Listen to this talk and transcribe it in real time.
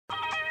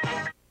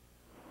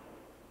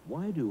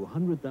Why do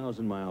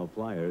 100,000-mile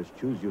flyers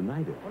choose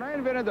United? When I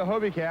invented the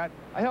Hobie Cat,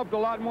 I helped a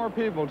lot more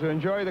people to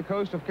enjoy the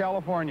coast of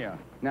California.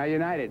 Now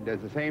United does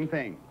the same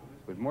thing,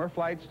 with more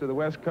flights to the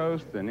West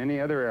Coast than any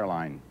other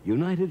airline.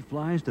 United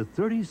flies to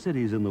 30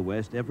 cities in the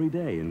West every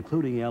day,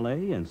 including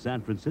L.A. and San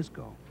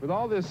Francisco. With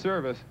all this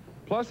service,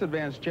 plus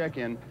advanced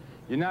check-in,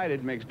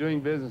 United makes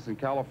doing business in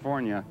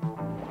California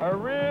a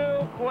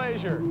real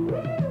pleasure.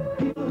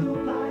 People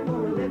who fly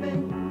for a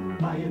living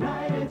by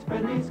United's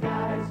friendly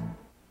skies.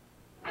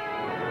 The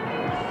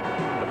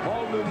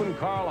Paul Newman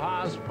Carl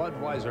Haas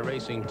Budweiser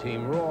racing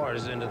team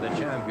roars into the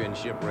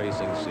championship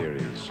racing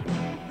series.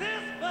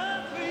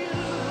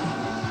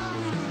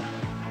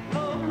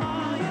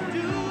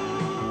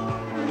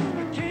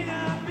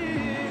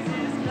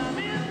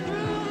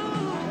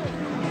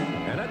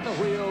 And at the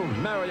wheel,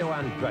 Mario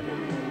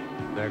Andretti.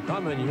 They're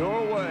coming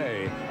your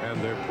way,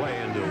 and they're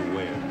playing to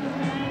win.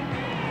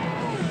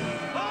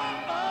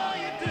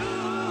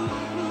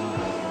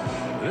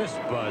 This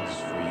Bud's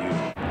for you.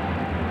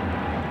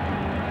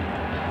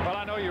 Well,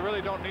 I know you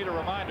really don't need a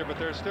reminder, but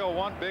there's still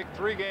one big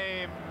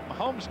three-game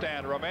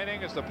homestand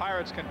remaining as the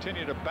Pirates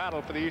continue to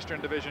battle for the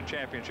Eastern Division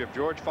Championship.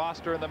 George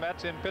Foster and the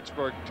Mets in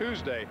Pittsburgh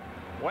Tuesday,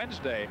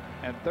 Wednesday,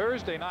 and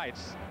Thursday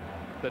nights,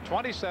 the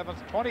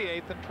 27th,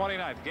 28th, and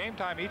 29th. Game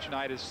time each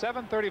night is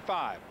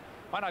 7:35.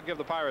 Why not give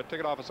the Pirate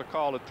ticket office a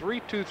call at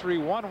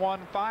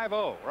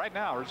 323-1150? Right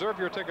now, reserve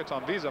your tickets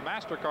on Visa,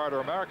 MasterCard,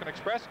 or American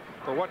Express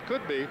for what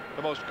could be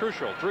the most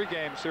crucial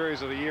three-game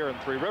series of the year in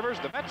Three Rivers.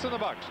 The Mets and the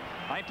Bucks,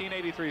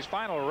 1983's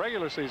final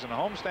regular season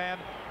homestand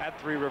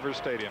at Three Rivers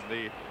Stadium.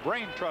 The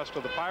brain trust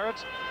of the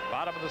Pirates,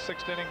 bottom of the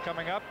sixth inning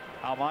coming up.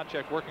 Al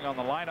Monchek working on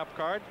the lineup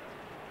card.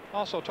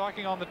 Also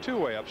talking on the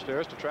two-way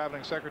upstairs to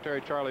traveling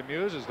secretary Charlie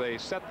Muse as they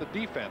set the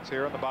defense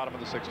here in the bottom of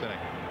the sixth inning.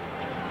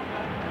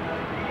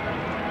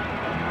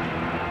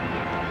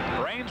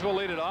 Raines will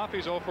lead it off.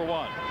 He's 0 for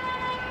 1.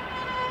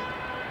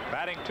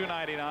 Batting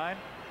 .299.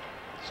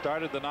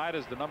 Started the night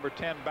as the number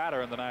 10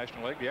 batter in the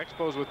National League. The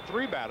Expos with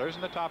 3 batters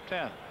in the top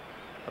 10.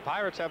 The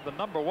Pirates have the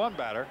number 1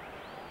 batter,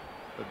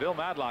 but Bill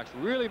Madlock's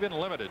really been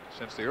limited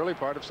since the early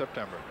part of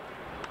September.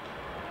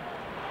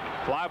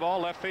 Fly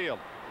ball left field.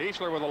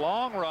 Easler with a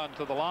long run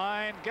to the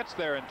line, gets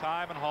there in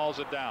time and hauls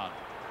it down.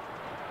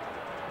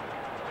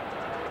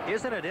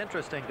 Isn't it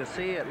interesting to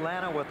see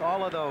Atlanta with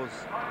all of those,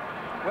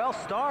 well,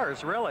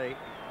 stars really,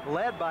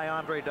 led by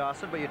Andre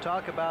Dawson, but you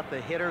talk about the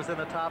hitters in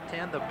the top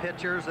 10, the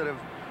pitchers that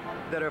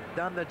have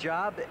done the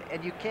job,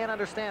 and you can't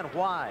understand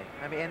why.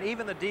 I mean, and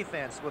even the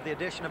defense, with the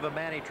addition of a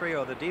Manny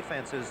Trio, the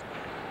defense has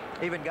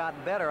even gotten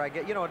better.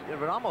 It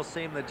would almost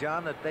seem that,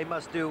 John, that they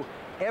must do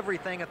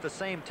everything at the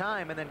same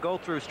time and then go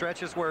through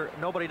stretches where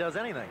nobody does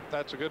anything.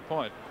 That's a good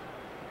point.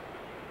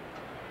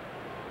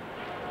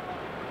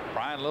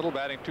 Brian Little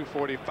batting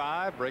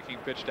 .245, breaking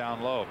pitch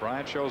down low.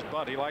 Brian shows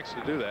bunt. He likes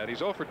to do that. He's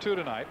 0 for 2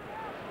 tonight.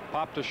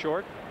 Popped to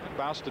short and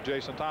bounced to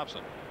Jason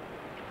Thompson.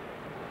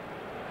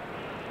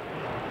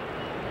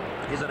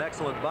 He's an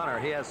excellent bunter.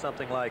 He has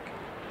something like,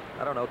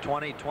 I don't know,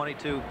 20,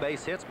 22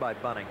 base hits by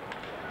bunting.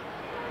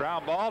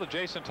 Ground ball to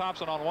Jason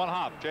Thompson on one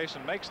hop.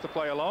 Jason makes the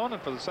play alone,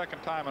 and for the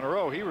second time in a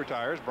row, he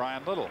retires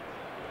Brian Little.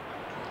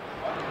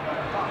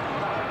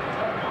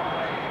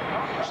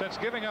 Since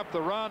giving up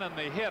the run and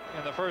the hit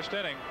in the first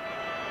inning,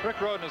 Rick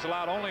Rhoden has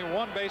allowed only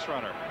 1 base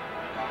runner.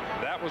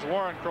 That was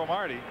Warren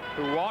Cromartie,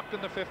 who walked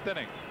in the 5th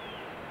inning.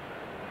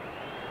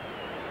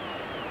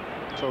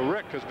 So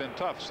Rick has been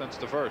tough since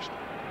the first.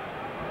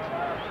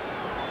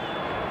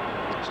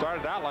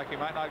 Started out like he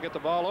might not get the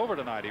ball over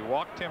tonight. He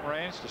walked Tim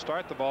Raines to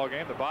start the ball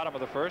game, the bottom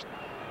of the first.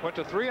 Went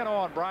to 3-0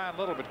 on Brian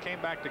Little, but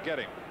came back to get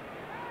him.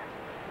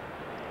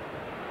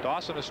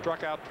 Dawson has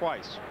struck out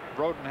twice.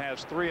 Rhoden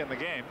has 3 in the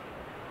game.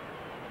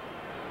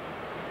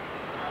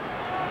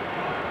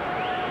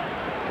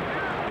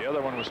 The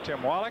other one was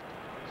Tim Wallach.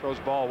 Throws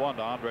ball 1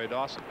 to Andre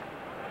Dawson.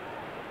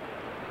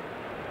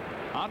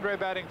 Andre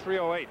batting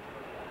 .308.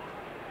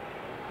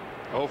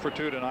 0 for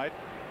 2 tonight.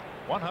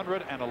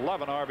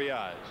 111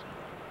 RBIs.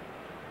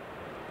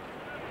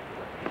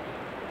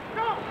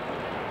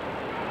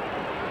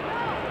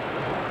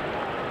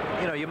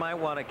 You know, you might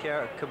want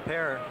to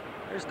compare.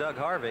 There's Doug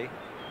Harvey.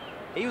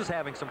 He was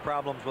having some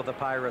problems with the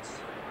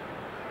Pirates,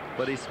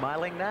 but he's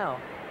smiling now.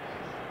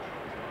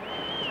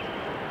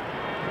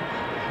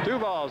 2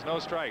 balls, no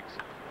strikes.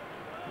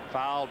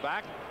 Fouled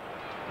back.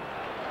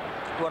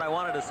 What I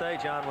wanted to say,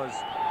 John, was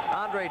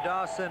Andre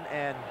Dawson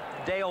and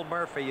Dale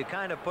Murphy, you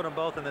kind of put them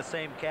both in the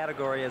same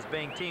category as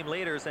being team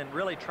leaders and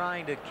really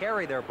trying to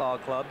carry their ball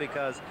club,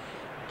 because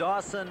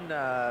Dawson,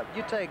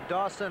 you take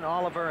Dawson,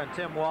 Oliver, and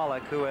Tim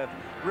Wallach, who have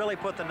really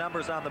put the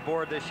numbers on the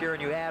board this year,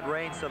 and you add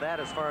Raines to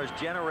that as far as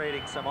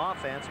generating some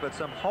offense, but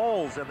some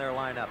holes in their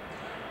lineup.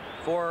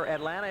 For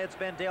Atlanta, it's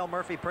been Dale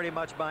Murphy pretty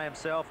much by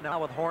himself.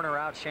 Now with Horner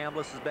out,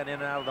 Chambliss has been in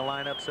and out of the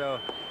lineup. So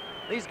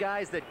these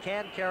guys that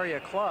can carry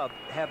a club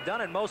have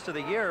done it most of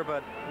the year,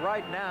 but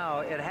right now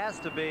it has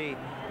to be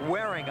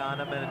wearing on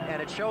him,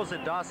 and it shows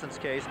in Dawson's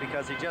case,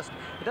 because it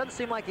doesn't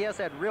seem like he has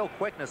that real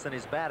quickness in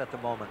his bat at the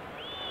moment.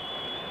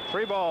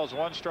 3 balls,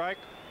 1 strike.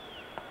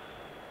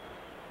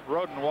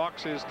 Roden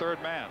walks his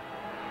third man.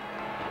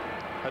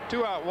 A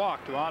 2-out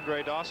walk to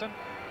Andre Dawson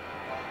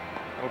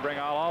will bring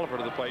Al Oliver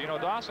to the plate. You know,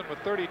 Dawson with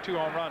 32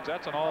 home runs,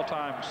 that's an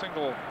all-time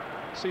single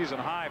season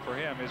high for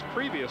him. His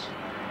previous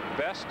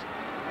best,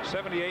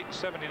 78 and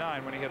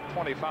 79, when he hit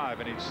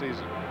 25 in each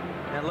season.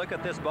 And look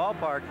at this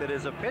ballpark that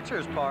is a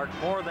pitcher's park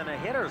more than a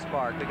hitter's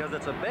park, because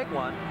it's a big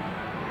one.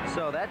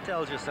 So that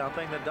tells you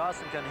something, that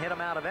Dawson can hit him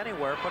out of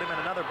anywhere, put him in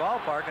another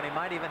ballpark, and he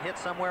might even hit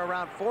somewhere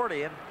around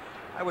 40, and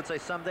I would say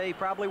someday he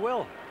probably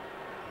will.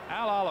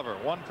 Al Oliver,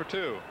 1 for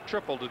 2,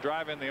 triple to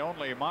drive in the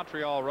only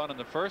Montreal run in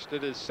the first.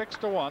 It is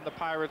 6-1, the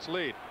Pirates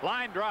lead.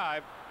 Line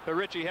drive to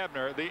Richie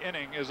Hebner. The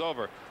inning is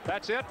over.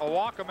 That's it. A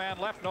walk, a man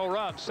left, no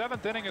runs.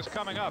 7th inning is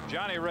coming up.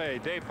 Johnny Ray,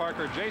 Dave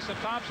Parker, Jason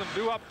Thompson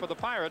due up for the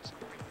Pirates,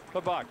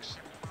 the Bucks,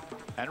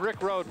 and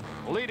Rick Roden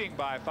leading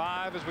by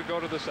 5 as we go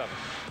to the 7th.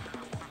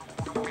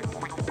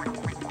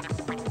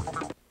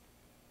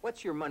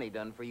 What's your money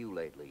done for you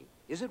lately?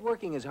 Is it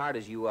working as hard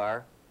as you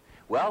are?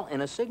 Well,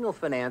 in a Signal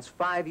Finance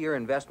 5-year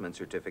investment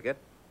certificate,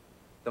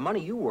 the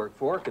money you work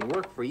for can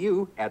work for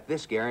you at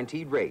this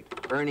guaranteed rate,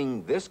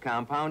 earning this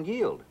compound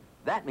yield.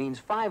 That means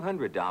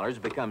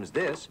 $500 becomes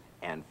this,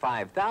 and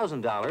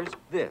 $5,000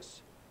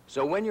 this.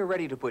 So when you're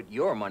ready to put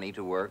your money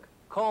to work,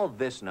 call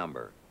this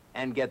number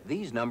and get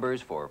these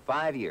numbers for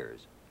 5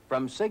 years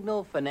from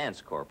Signal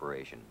Finance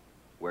Corporation,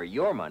 where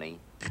your money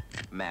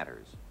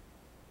matters.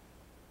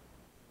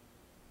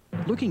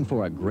 Looking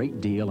for a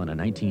great deal on a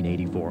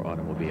 1984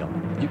 automobile?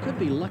 You could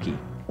be lucky,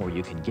 or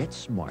you can get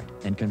smart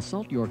and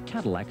consult your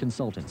Cadillac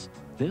consultants.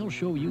 They'll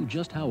show you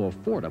just how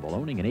affordable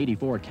owning an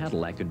 '84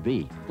 Cadillac could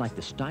be, like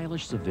the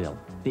stylish Seville,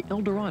 the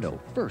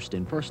Eldorado, first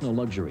in personal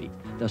luxury,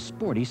 the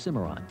sporty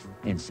Cimarron,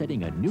 and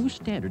setting a new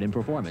standard in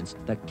performance,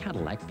 the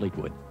Cadillac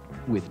Fleetwood.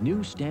 With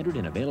new standard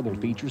and available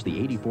features, the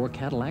 '84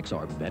 Cadillacs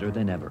are better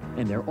than ever,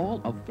 and they're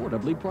all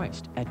affordably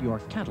priced at your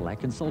Cadillac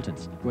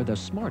consultants, where the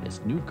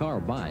smartest new car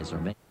buys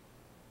are made.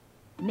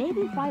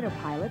 Navy fighter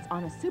pilots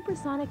on a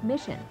supersonic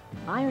mission,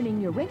 ironing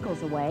your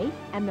wrinkles away,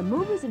 and the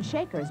movers and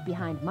shakers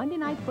behind Monday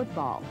Night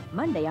Football,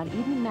 Monday on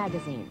Evening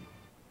Magazine.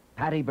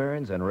 Patty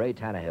Burns and Ray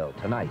Tannehill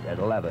tonight at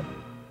 11.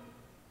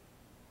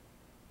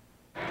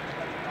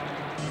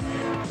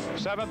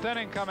 7th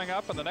inning coming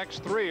up, and the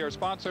next 3 are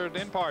sponsored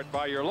in part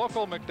by your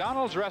local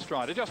McDonald's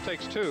restaurant. It just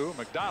takes 2,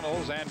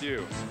 McDonald's and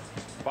you.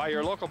 By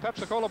your local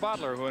Pepsi-Cola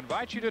bottler, who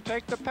invites you to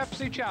take the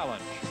Pepsi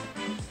Challenge.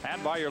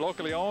 And by your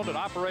locally owned and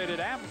operated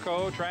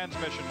Amco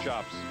transmission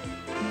shops.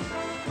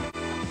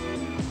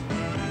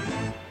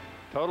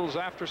 Totals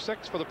after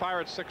 6 for the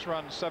Pirates: 6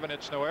 runs, 7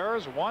 hits, no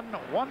errors.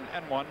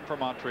 1-1-1 for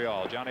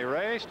Montreal. Johnny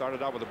Ray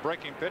started out with a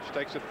breaking pitch,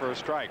 takes it for a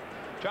strike.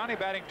 Johnny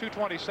batting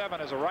 .227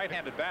 as a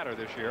right-handed batter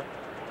this year.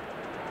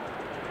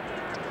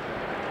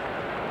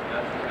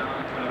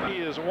 He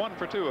is 1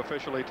 for 2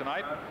 officially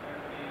tonight.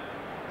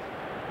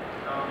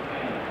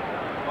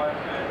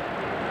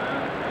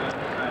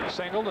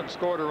 Singled and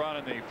scored a run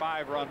in the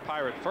 5-run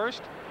Pirate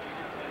first.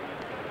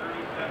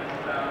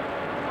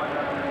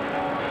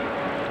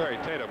 Terry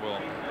Tatum will,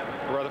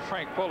 or rather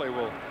Frank Pulley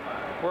will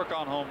work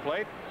on home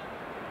plate.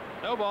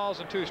 No balls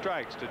and 2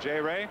 strikes to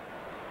Jay Ray.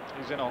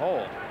 He's in a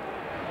hole.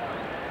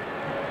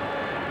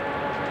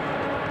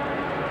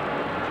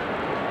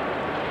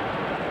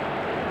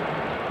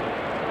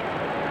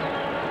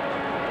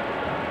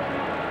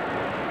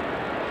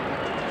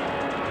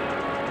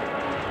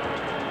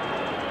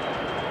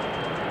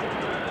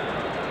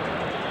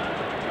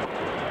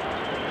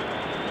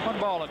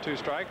 Ball and 2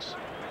 strikes.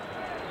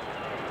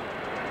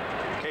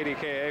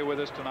 KDKA with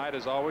us tonight,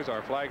 as always,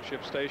 our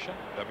flagship station,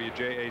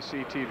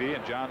 WJAC TV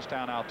in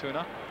Johnstown,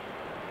 Altoona.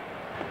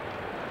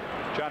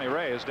 Johnny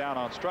Ray is down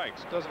on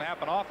strikes. Doesn't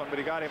happen often, but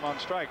he got him on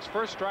strikes.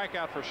 First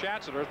strikeout for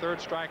Schatzeder,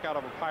 3rd strikeout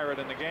of a Pirate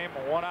in the game,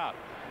 1 out.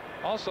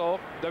 Also,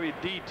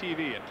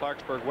 WDTV in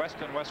Clarksburg,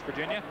 Weston, West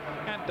Virginia,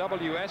 and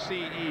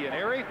WSEE in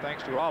Erie.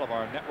 Thanks to all of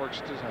our network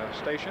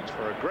stations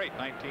for a great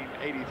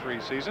 1983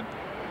 season.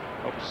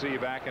 Hope to see you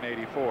back in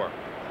 '84.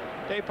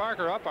 Dave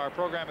Parker up. Our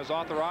program is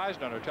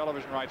authorized under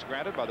television rights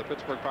granted by the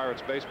Pittsburgh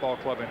Pirates Baseball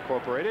Club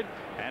Incorporated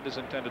and is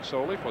intended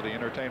solely for the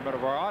entertainment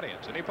of our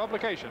audience. Any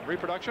publication,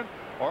 reproduction,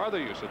 or other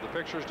use of the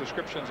pictures,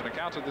 descriptions, and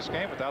accounts of this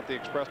game without the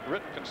expressed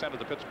written consent of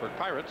the Pittsburgh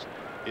Pirates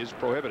is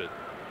prohibited.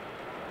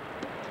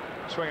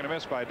 Swing and a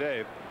miss by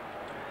Dave.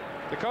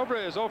 The Cobra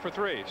is 0 for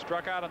 3.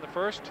 Struck out in the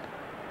first,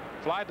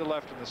 flied to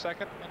left in the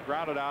second, and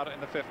grounded out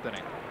in the 5th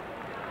inning.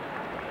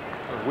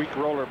 A weak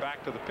roller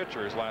back to the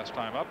pitcher his last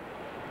time up.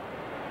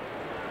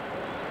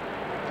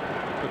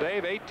 For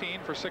Dave, 18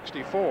 for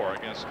 64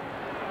 against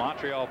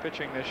Montreal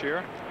pitching this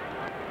year.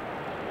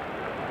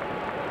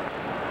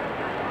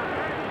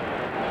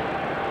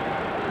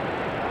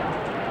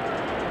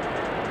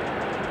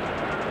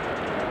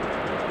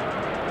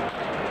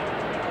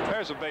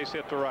 There's a base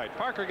hit to right.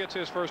 Parker gets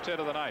his first hit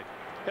of the night.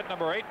 Hit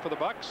number 8 for the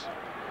Bucks.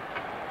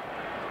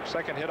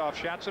 Second hit off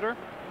Schatzeder.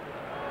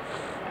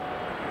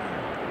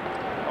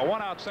 A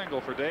 1-out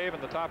single for Dave in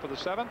the top of the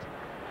 7th.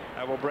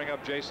 That will bring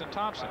up Jason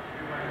Thompson.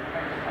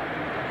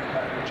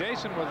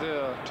 Jason with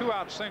a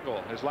 2-out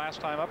single his last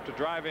time up to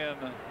drive in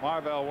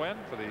Marvell Wynn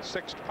for the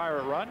 6th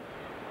Pirate run.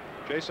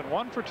 Jason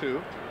 1 for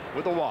 2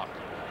 with a walk.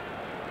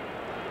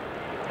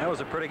 That was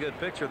a pretty good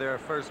picture there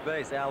at first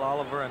base. Al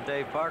Oliver and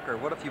Dave Parker.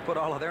 What if you put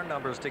all of their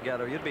numbers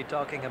together? You'd be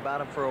talking about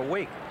them for a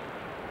week.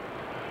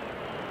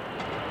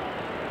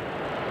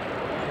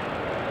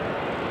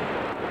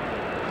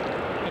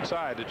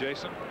 Inside to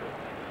Jason.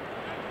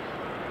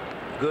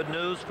 Good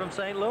news from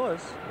St.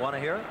 Louis. Want to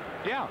hear it?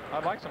 Yeah,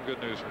 I'd like some good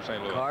news from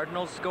St. Louis.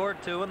 Cardinals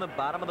scored 2 in the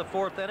bottom of the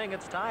 4th inning.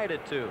 It's tied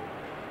at 2.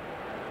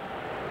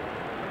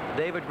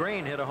 David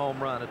Green hit a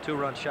home run, a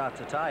 2-run shot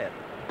to tie it.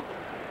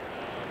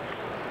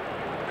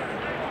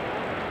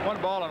 1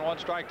 ball and 1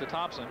 strike to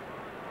Thompson.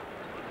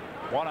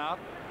 1 out,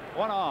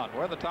 1 on.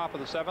 We're in the top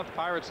of the 7th.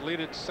 Pirates lead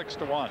it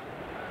 6-1.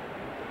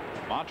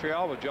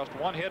 Montreal with just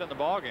 1 hit in the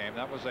ball game.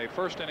 That was a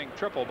 1st inning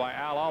triple by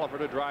Al Oliver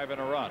to drive in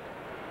a run.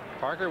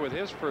 Parker with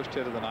his 1st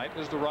hit of the night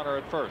is the runner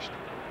at first.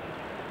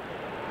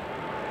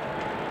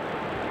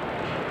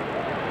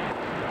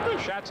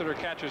 Schatzeder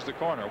catches the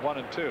corner,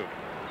 1-2.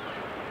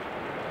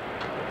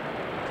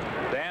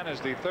 Dan is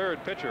the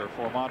 3rd pitcher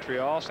for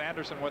Montreal.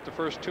 Sanderson went the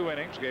first 2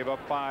 innings, gave up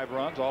 5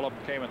 runs. All of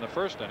them came in the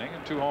 1st inning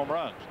and 2 home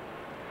runs.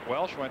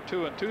 Welsh went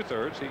 2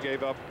 2/3. He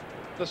gave up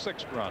the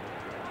 6th run.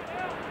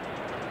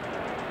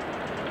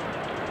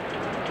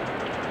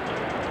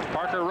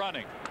 Parker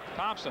running.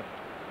 Thompson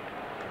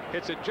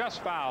hits it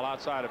just foul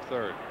outside of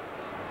 3rd.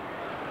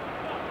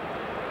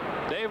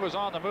 Dave was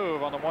on the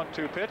move on the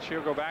 1-2 pitch.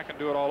 He'll go back and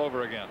do it all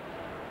over again.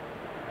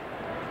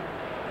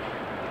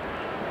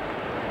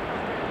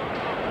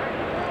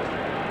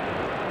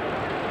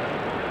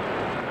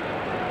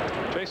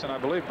 Jason, I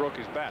believe, broke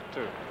his bat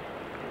too.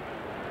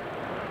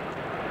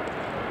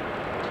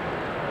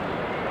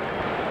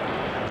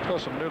 So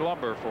some new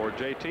lumber for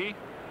JT.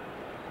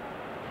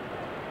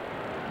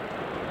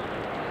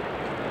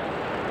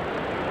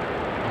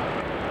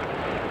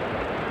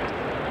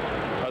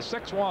 A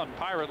 6-1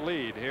 Pirate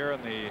lead here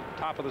in the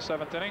top of the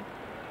 7th inning.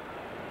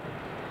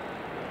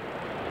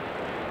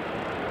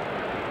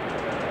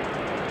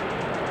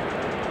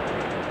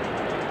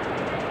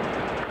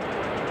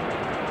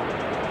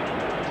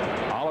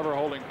 Oliver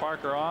holding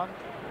Parker on.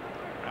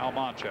 Al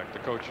Monchek, the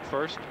coach at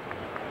first.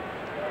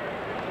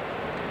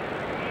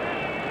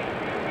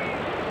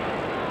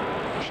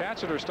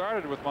 Schatzeder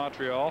started with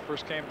Montreal,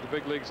 first came to the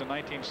big leagues in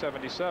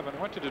 1977,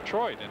 went to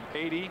Detroit in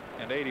 80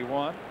 and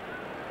 81.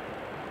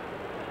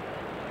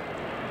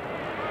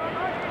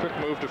 Quick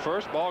move to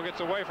first. Ball gets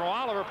away from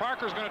Oliver.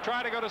 Parker's going to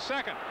try to go to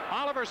second.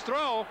 Oliver's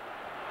throw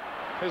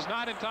is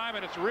not in time,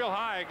 and it's real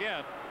high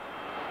again.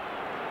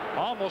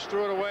 Almost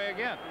threw it away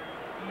again.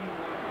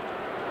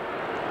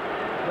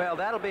 Well,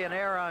 that'll be an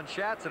error on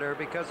Schatzeder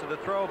because of the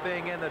throw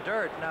being in the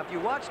dirt. Now, if you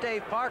watch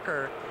Dave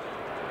Parker,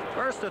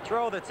 first the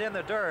throw that's in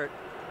the dirt,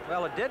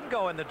 well, it didn't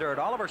go in the dirt.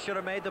 Oliver should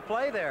have made the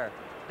play there.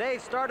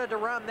 Dave started to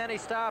run, then he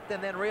stopped,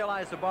 and then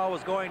realized the ball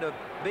was going to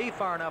be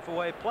far enough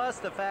away, plus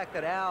the fact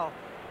that Al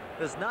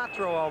does not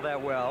throw all that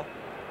well,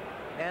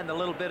 and a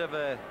little bit of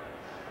a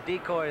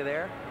decoy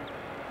there.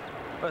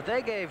 But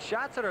they gave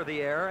Schatzeder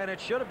the error, and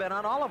it should have been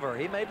on Oliver.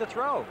 He made the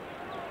throw.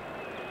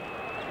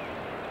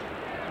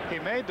 He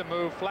made the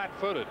move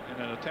flat-footed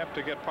in an attempt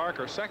to get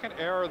Parker. Second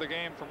error of the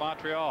game for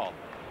Montreal.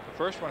 The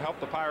first one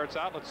helped the Pirates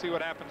out. Let's see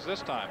what happens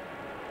this time.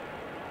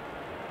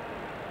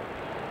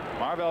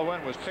 Marvell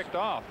Wynn was picked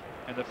off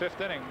in the 5th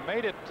inning,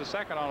 made it to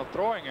second on a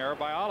throwing error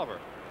by Oliver,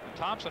 and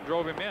Thompson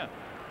drove him in.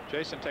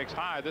 Jason takes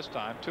high this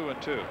time,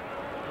 2-2.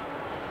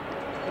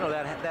 You know,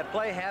 that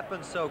play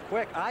happened so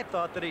quick. I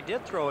thought that he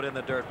did throw it in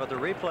the dirt, but the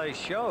replay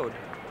showed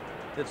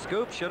that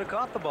Scoop should have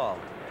caught the ball.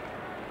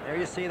 There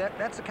you see that.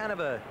 That's a kind of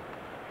a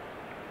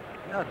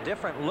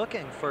different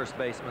looking first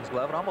baseman's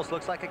glove. It almost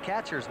looks like a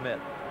catcher's mitt.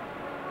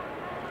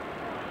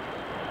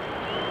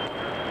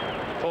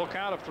 Full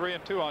count of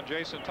 3-2 on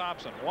Jason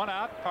Thompson. 1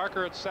 out,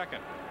 Parker at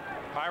second.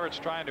 Pirates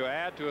trying to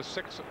add to a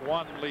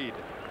 6-1 lead.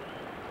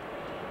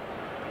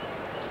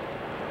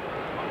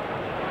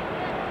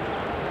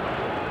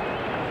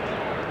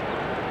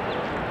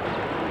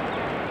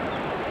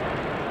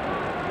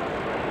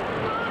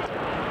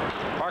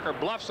 Parker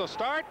bluffs a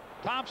start.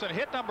 Thompson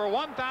hit number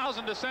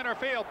 1,000 to center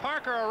field.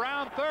 Parker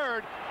around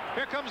third.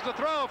 Here comes the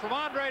throw from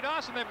Andre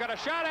Dawson. They've got a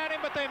shot at him,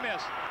 but they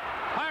miss.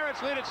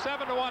 Pirates lead it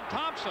 7-1.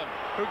 Thompson,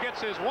 who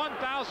gets his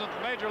 1,000th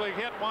major league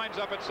hit, winds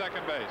up at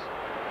second base.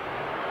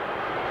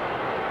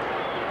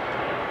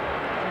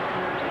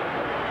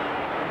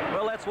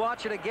 Well, let's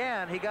watch it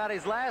again. He got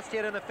his last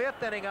hit in the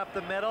 5th inning up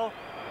the middle.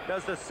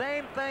 Does the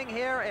same thing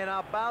here in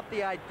about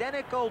the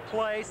identical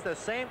place, the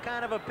same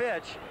kind of a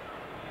pitch.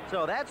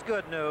 So that's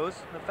good news.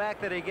 The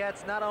fact that he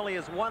gets not only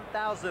his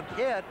 1,000th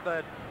hit,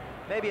 but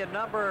maybe a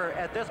number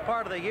at this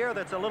part of the year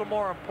that's a little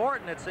more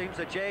important. It seems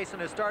that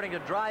Jason is starting to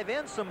drive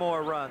in some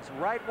more runs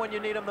right when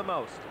you need them the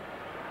most.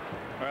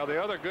 Well,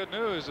 the other good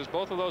news is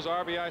both of those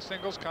RBI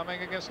singles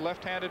coming against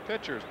left-handed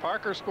pitchers.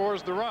 Parker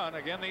scores the run.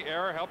 Again, the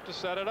error helped to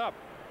set it up.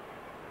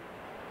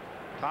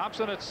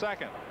 Thompson at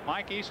second.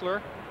 Mike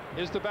Easler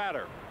is the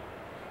batter.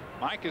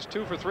 Mike is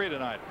 2 for 3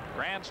 tonight.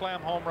 Grand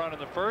slam home run in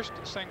the first,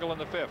 single in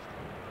the fifth.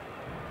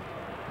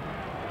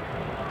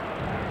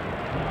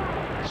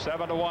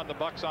 7-1, the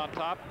Bucks on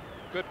top.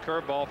 Good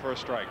curveball for a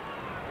strike.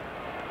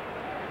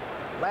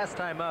 Last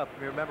time up,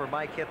 you remember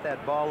Mike hit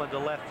that ball into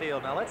left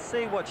field. Now let's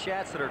see what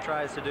Schatzeder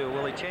tries to do.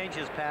 Will he change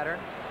his pattern?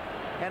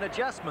 And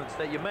adjustments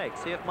that you make.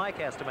 See if Mike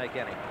has to make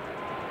any.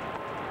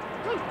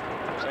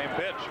 Same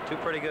pitch. 2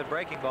 pretty good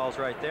breaking balls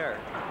right there.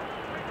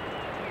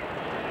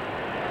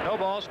 No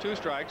balls, 2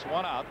 strikes,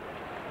 1 out.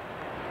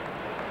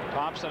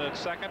 Thompson at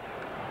second.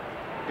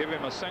 Give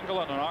him a single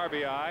and an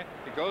RBI.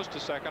 He goes to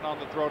second on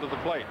the throw to the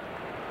plate.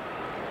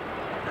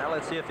 Now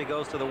let's see if he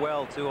goes to the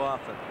well too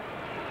often.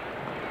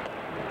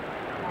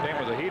 Came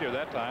with a heater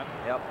that time.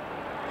 Yep.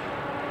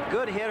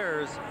 Good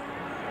hitters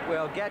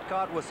will get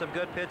caught with some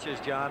good pitches,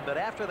 John, but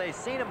after they've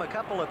seen him a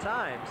couple of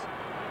times,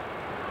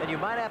 then you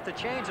might have to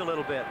change a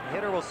little bit. The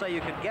hitter will say,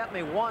 you can get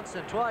me once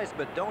and twice,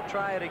 but don't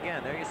try it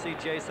again. There you see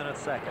Jason at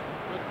second.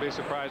 Wouldn't be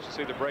surprised to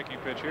see the breaking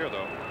pitch here,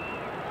 though.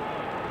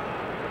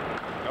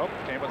 Nope,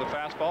 came with a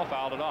fastball,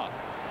 fouled it off.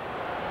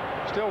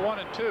 Still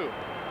 1-2.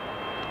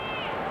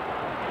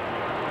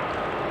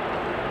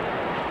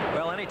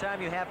 Well,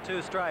 anytime you have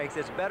 2 strikes,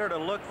 it's better to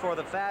look for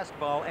the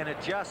fastball and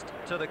adjust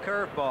to the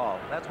curveball.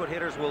 That's what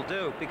hitters will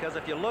do, because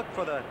if you look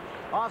for the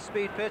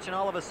off-speed pitch and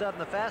all of a sudden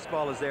the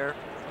fastball is there,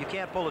 you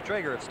can't pull the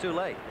trigger. It's too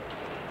late.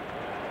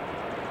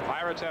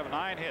 Pirates have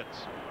 9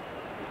 hits.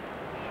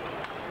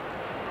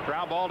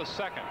 Ground ball to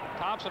second.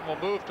 Thompson will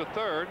move to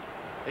third.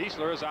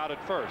 Easler is out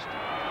at first.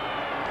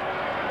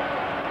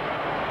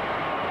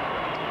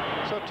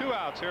 So 2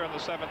 outs here in the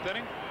 7th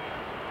inning.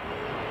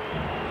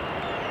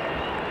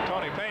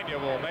 Tony Pena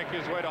will make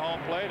his way to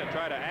home plate and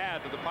try to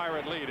add to the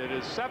Pirate lead. It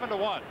is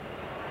 7-1.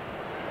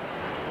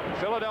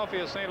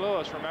 Philadelphia, St.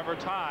 Louis, remember,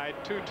 tied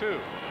 2-2.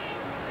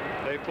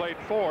 They played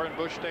 4 in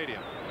Busch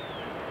Stadium.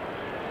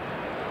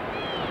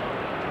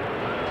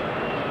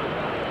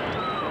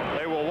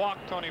 They will walk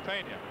Tony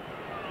Pena.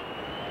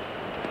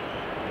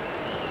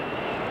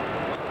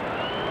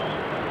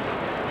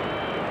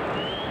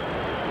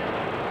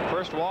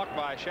 First walk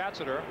by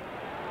Schatzeder,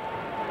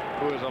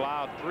 who has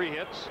allowed 3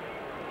 hits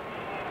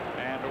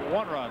and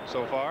 1 run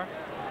so far.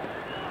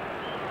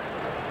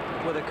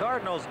 With the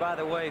Cardinals, by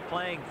the way,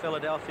 playing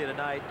Philadelphia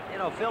tonight, you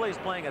know, Phillies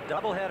playing a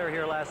doubleheader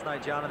here last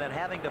night, John, and then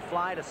having to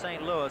fly to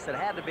St. Louis. It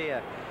had to be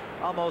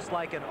almost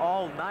like an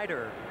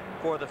all-nighter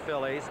for the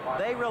Phillies.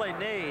 They really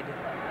need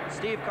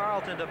Steve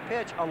Carlton to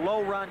pitch a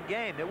low-run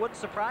game. It wouldn't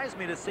surprise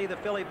me to see the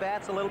Philly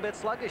bats a little bit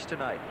sluggish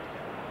tonight.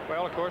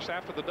 Well, of course,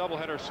 after the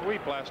doubleheader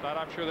sweep last night,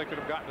 I'm sure they could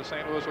have gotten to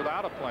St. Louis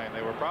without a plane.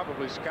 They were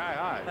probably sky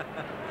high.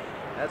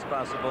 That's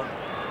possible.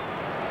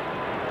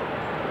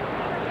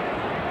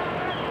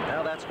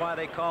 Well, that's why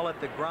they call it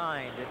the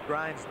grind. It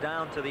grinds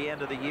down to the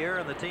end of the year,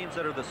 and the teams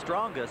that are the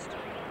strongest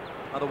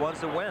are the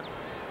ones that win.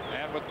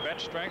 And with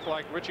bench strength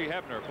like Richie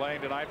Hebner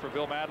playing tonight for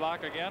Bill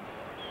Madlock again.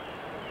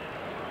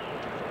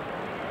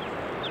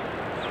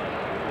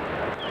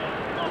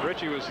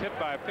 Richie was hit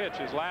by a pitch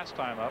his last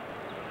time up.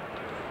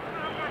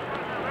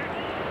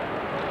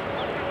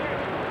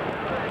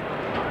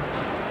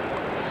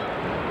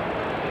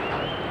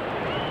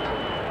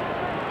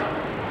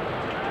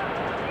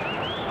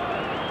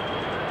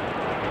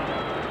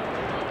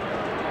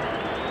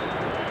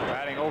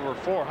 Over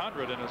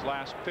 400 in his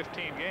last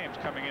 15 games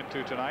coming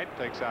into tonight.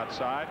 Takes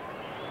outside.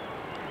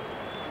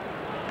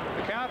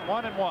 The count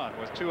 1-1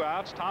 with 2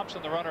 outs.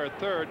 Thompson the runner at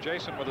third.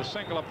 Jason with a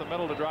single up the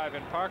middle to drive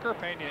in Parker.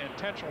 Pena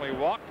intentionally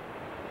walked.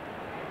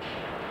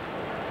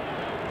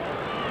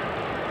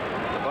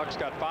 The Bucks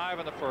got 5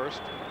 in the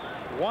first,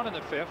 1 in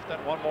the fifth,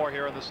 and 1 more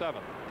here in the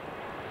 7th.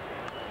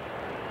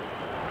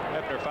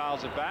 Hebner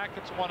fouls it back.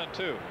 It's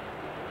 1-2.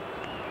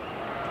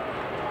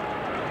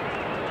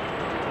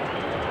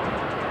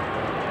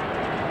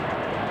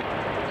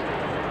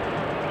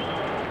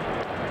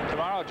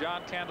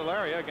 John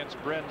Candelaria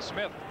against Bryn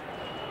Smith.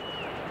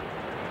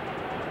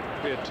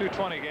 It'll be a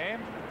 2:20 game.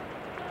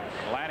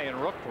 Lanny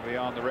and Rook will be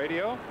on the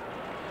radio.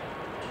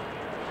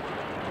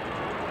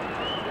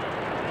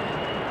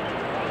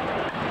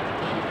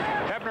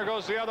 Hebner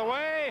goes the other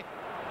way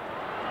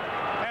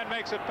and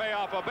makes it pay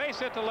off. A base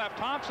hit to left.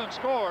 Thompson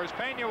scores.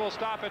 Pena will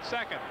stop at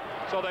second.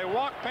 So they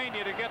walk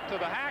Pena to get to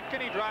the hack,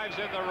 and he drives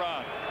in the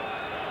run.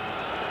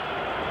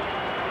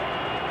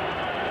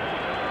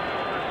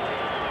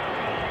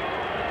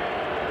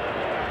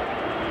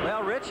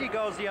 Richie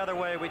goes the other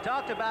way. We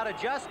talked about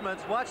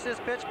adjustments. Watch this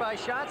pitch by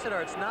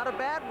Schatzeder. It's not a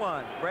bad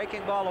one.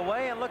 Breaking ball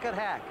away, and look at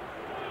Hack.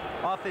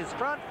 Off his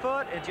front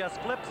foot, it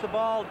just flips the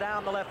ball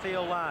down the left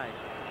field line.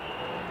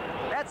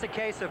 That's a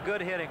case of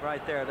good hitting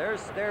right there.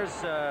 There's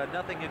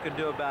nothing you can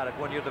do about it.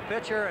 When you're the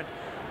pitcher and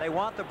they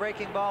want the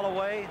breaking ball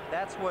away,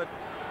 that's what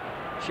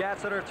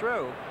Schatzeder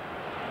threw.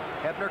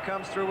 Hebner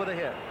comes through with a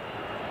hit.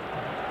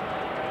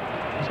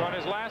 So in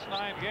his last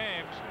 9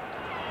 games,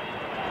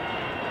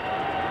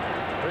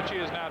 Richie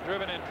has now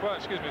driven in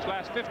his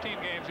last 15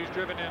 games, he's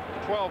driven in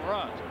 12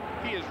 runs.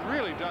 He has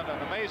really done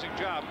an amazing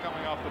job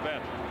coming off the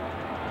bench.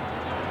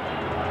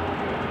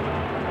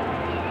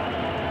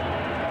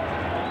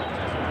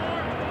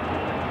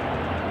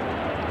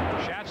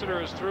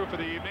 hitter is through for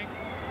the evening.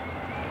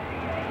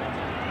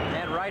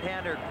 And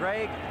right-hander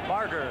Greg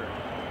Barger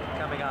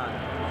coming on.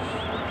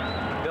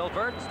 Bill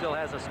Burton still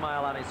has a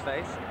smile on his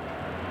face.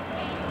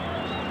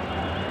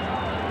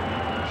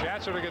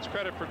 Schatzler gets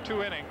credit for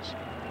 2 innings.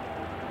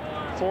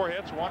 4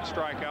 hits, 1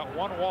 strikeout,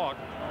 1 walk.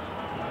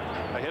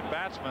 A hit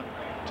batsman,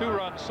 2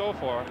 runs so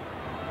far.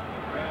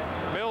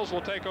 Mills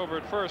will take over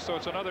at first, so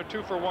it's another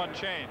 2-for-1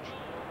 change.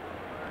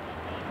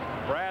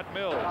 Brad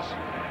Mills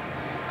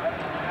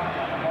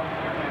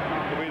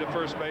will be the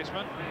first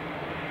baseman.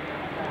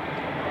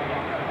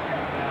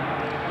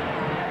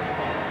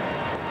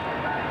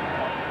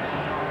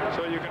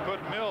 So you can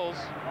put Mills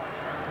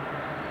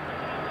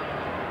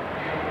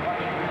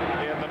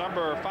in the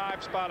number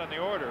 5 spot in the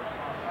order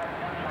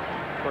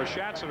where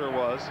Schatzler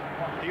was.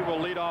 He will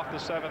lead off the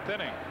 7th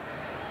inning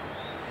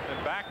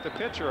and back the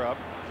pitcher up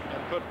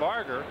and put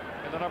Barger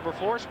in the number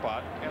 4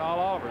 spot in Al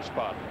Oliver's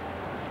spot.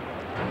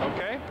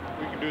 Okay,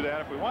 we can do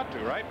that if we want to,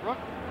 right, Rook?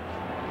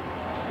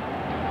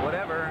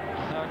 Whatever.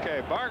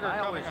 Okay, Barger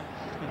coming.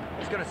 I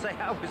was going to say,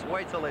 I always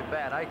wait till they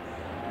bat.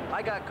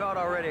 I got caught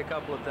already a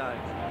couple of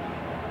times.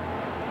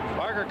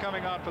 Barger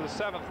coming on for the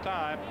 7th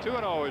time.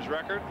 2-0 his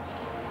record.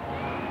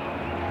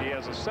 He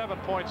has a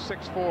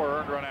 7.64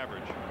 earned run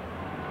average.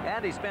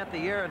 And he spent the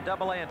year in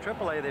AA and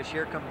AAA this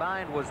year.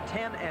 Combined was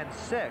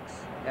 10-6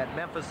 at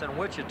Memphis and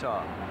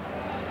Wichita.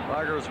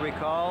 Barger was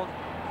recalled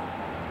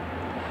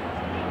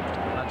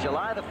on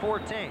July the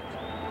 14th.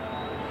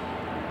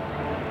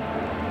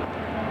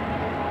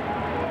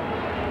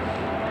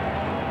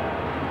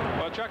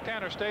 Well, Chuck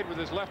Tanner stayed with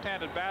his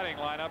left-handed batting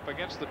lineup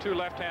against the 2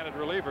 left-handed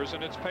relievers,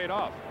 and it's paid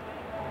off.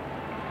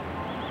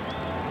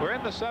 We're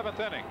in the 7th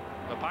inning.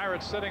 The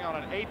Pirates sitting on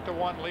an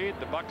 8-1 lead.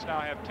 The Bucks now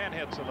have 10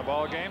 hits in the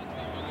ball game.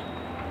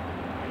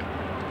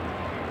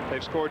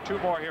 They've scored 2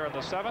 more here in the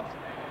 7th.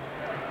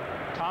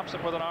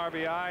 Thompson with an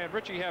RBI and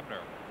Richie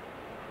Hebner.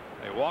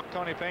 They walked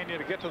Tony Pena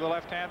to get to the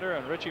left-hander,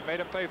 and Richie made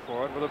him pay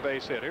for it with a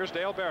base hit. Here's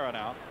Dale Berra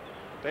now.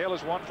 Dale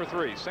is 1 for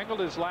 3. Singled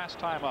his last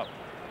time up.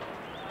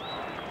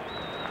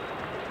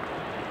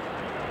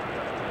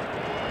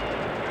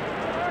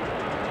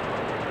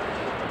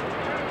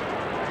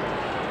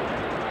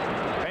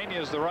 Pena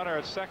is the runner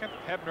at second,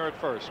 Hebner at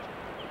first.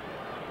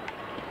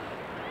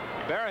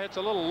 Berra hits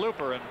a little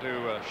looper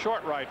into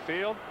short right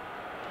field.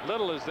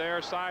 Little is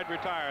there, side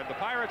retired. The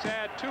Pirates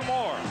had 2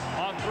 more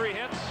on 3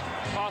 hits.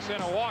 Toss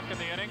in a walk in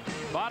the inning.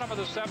 Bottom of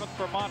the 7th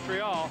for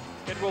Montreal.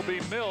 It will be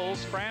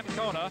Mills,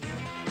 Francona,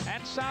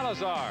 and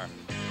Salazar.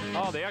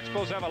 Oh, the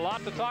Expos have a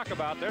lot to talk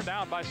about. They're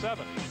down by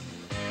 7.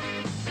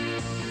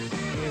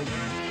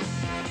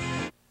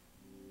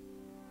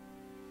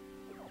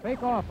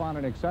 Take off on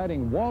an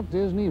exciting Walt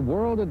Disney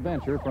World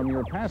adventure from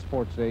your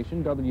passport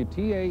station,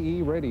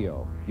 WTAE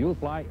Radio. You'll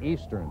fly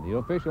Eastern, the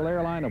official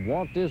airline of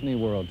Walt Disney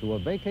World, to a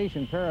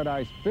vacation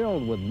paradise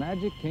filled with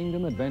Magic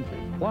Kingdom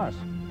adventures. Plus,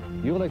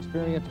 you'll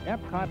experience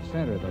Epcot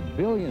Center, the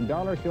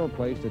billion-dollar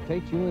showplace that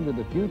takes you into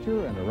the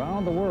future and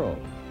around the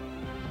world.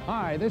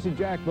 Hi, this is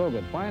Jack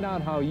Bogan. Find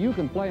out how you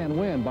can play and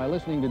win by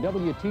listening to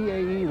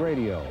WTAE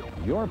Radio,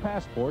 your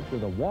passport to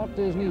the Walt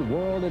Disney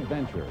World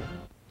adventure.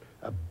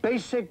 A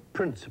basic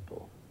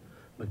principle.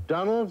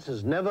 McDonald's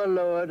has never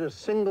lowered a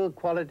single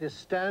quality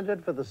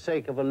standard for the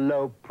sake of a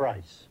low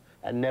price,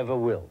 and never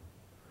will.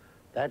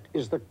 That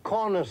is the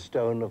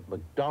cornerstone of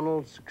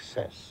McDonald's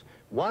success.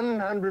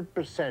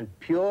 100%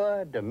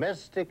 pure,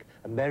 domestic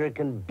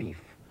American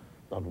beef.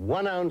 Not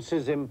 1 ounce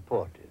is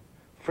imported.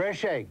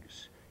 Fresh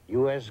eggs,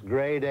 U.S.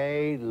 grade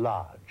A,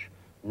 large.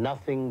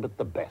 Nothing but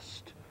the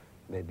best.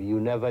 Maybe you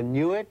never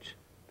knew it,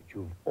 but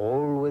you've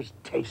always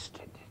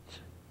tasted it.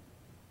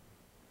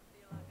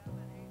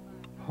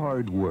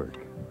 Hard work.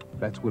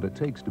 That's what it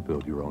takes to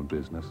build your own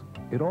business.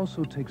 It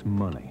also takes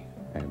money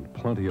and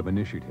plenty of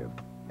initiative.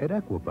 At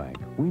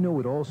Equibank, we know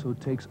it also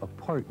takes a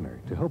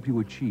partner to help you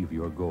achieve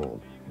your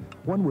goal.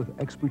 One with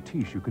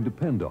expertise you can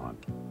depend on.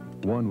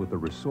 One with the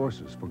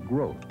resources for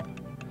growth.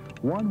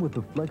 One with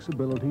the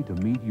flexibility to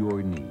meet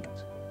your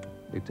needs.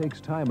 It takes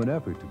time and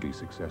effort to be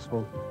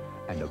successful,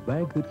 and a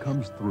bank that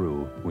comes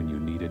through when you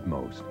need it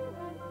most.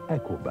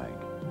 Equibank.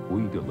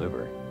 We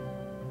deliver.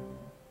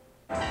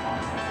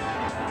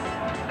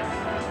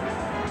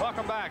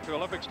 Welcome back to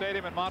Olympic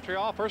Stadium in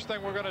Montreal. First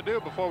thing we're going to do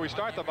before we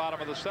start the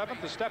bottom of the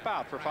 7th is step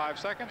out for 5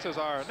 seconds as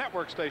our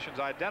network stations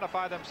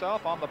identify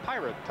themselves on the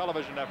Pirate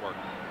Television Network.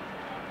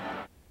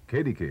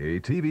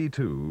 KDK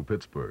TV2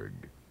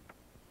 Pittsburgh.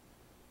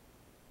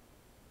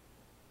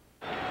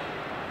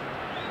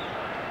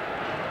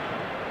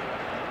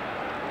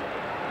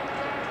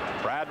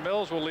 Brad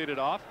Mills will lead it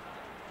off.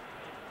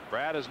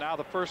 Brad is now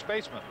the first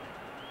baseman.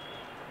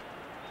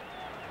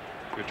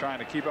 If you're trying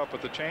to keep up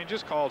with the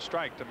changes, called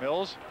strike to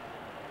Mills.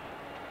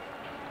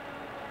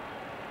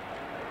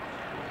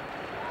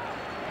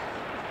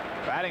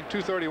 Batting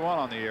 .231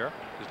 on the year.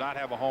 Does not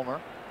have a homer.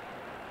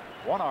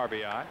 1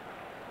 RBI.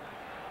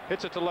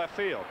 Hits it to left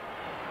field.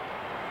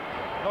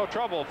 No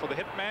trouble for the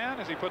hit man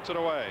as he puts it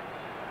away.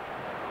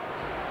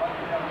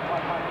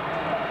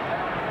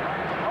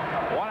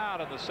 1 out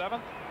in the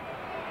 7th.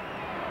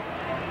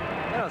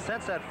 You know,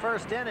 since that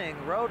first inning,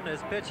 Roden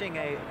is pitching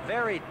a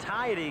very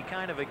tidy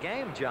kind of a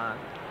game, John.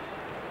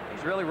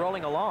 He's really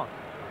rolling along.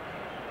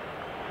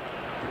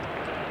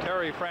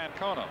 Terry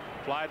Francona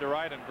flied to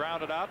right and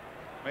grounded out.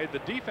 Made the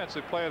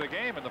defensive play of the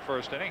game in the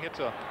first inning. Hits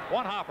a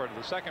one-hopper to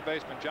the second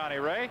baseman, Johnny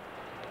Ray.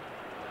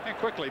 And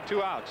quickly,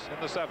 2 outs in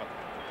the 7th.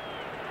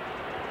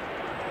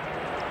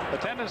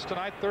 Attendance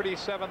tonight,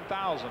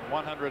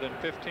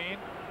 37,115.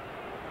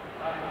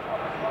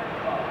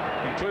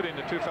 Including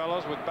the 2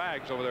 fellows with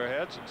bags over their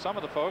heads. And some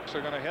of the folks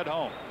are going to head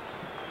home.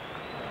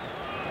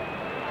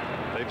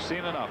 They've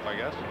seen enough, I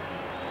guess.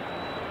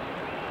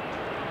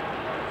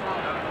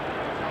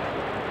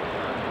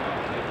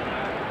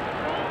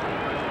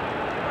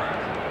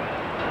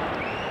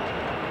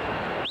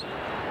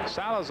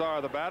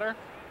 Salazar, the batter.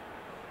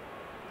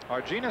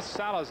 Argenis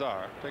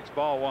Salazar takes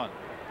ball 1.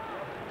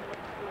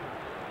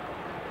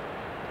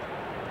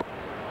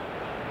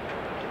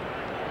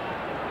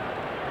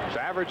 His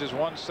average is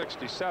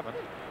 167.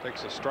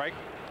 Takes a strike.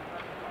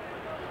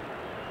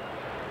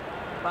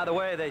 By the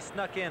way, they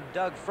snuck in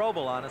Doug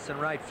Frobel on us in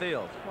right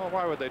field. Well,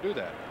 why would they do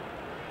that?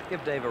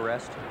 Give Dave a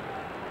rest,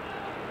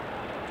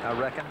 I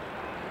reckon.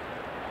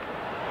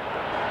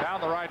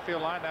 Down the right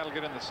field line, that'll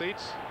get in the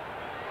seats.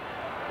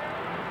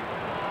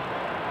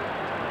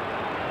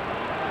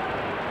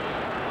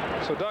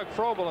 So Doug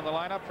Frobel in the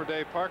lineup for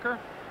Dave Parker.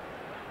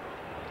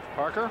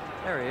 Parker.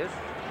 There he is.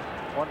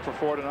 1 for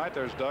 4 tonight.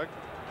 There's Doug.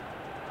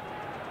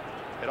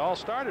 It all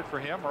started for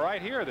him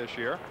right here this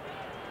year.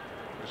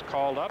 He was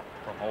called up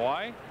from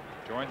Hawaii,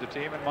 joined the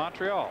team in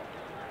Montreal.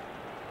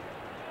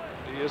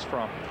 He is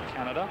from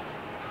Canada.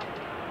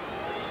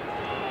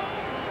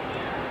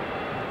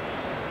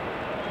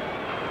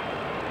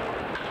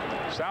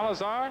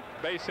 Salazar,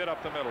 base hit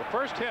up the middle.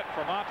 First hit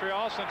for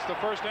Montreal since the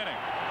first inning.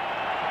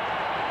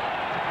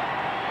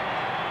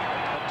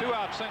 A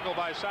 2-out single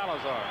by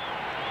Salazar.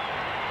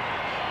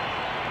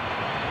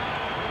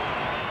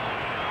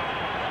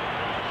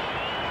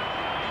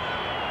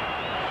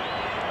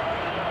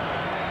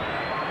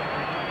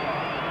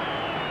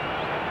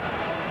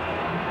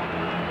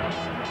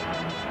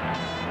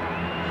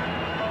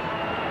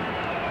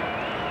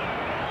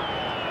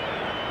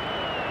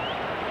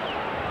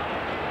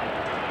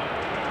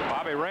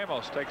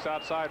 Ramos takes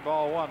outside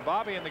ball 1.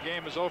 Bobby in the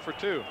game is 0 for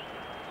 2.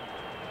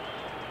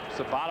 It's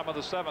the bottom of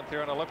the 7th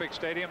here in Olympic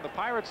Stadium. The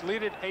Pirates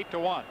lead it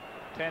 8-1.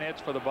 10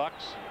 hits for the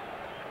Bucks,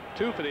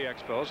 2 for the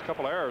Expos, a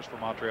couple errors for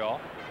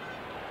Montreal.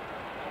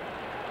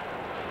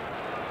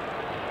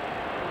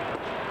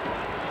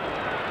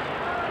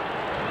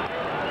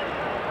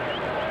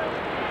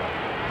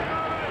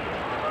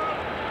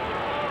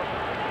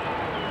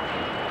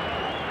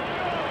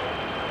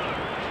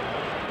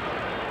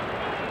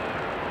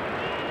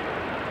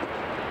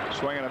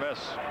 Swing and a miss.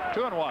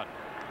 2-1.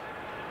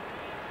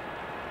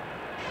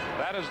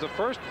 That is the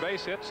first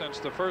base hit since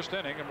the first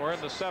inning, and we're in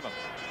the 7th.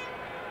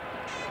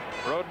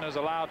 Roden has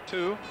allowed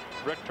 2.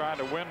 Rick trying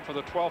to win for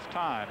the 12th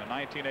time in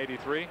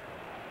 1983.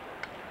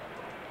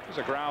 There's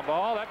a ground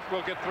ball that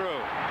will get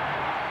through.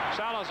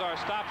 Salazar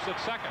stops at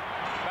second.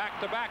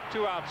 Back-to-back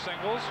 2-out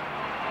singles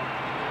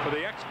for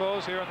the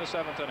Expos here in the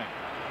 7th inning.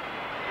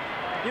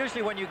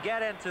 Usually when you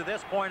get into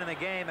this point in the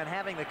game and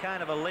having the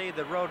kind of a lead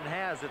that Roden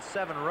has at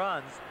 7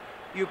 runs,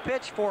 you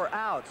pitch for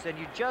outs and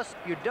you're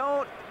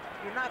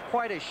not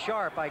quite as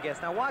sharp, I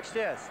guess. Now watch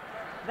this.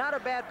 Not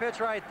a bad pitch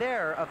right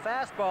there. A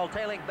fastball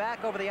tailing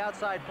back over the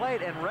outside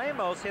plate, and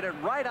Ramos hit it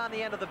right on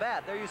the end of the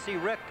bat. There you see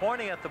Rick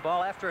pointing at the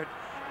ball after it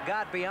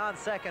got beyond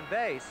second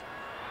base.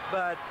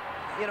 But,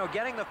 you know,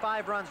 getting the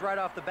 5 runs right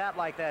off the bat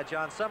like that,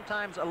 John,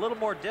 sometimes a little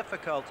more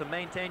difficult to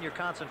maintain your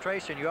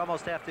concentration. You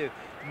almost have to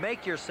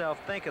make yourself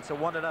think it's a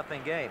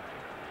 1-0 game.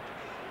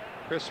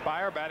 Chris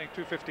Spire batting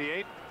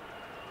 .258.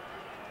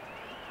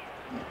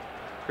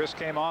 Chris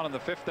came on in the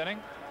 5th inning.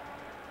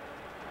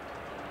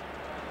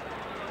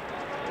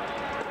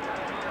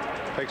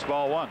 Takes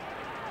ball 1.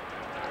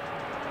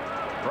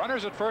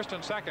 Runners at first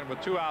and second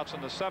with 2 outs in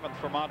the 7th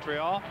for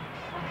Montreal.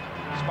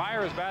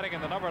 Spire is batting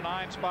in the number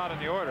 9 spot in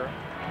the order.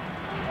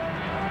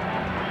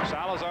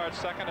 Salazar at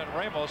second and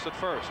Ramos at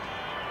first.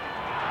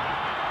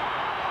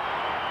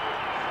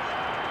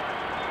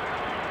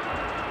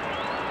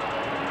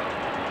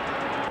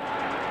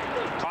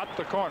 Caught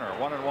the corner,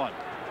 1-1.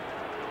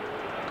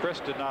 Chris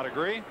did not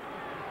agree.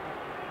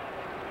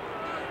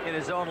 In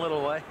his own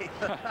little way.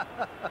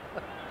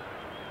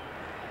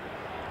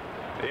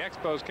 The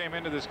Expos came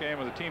into this game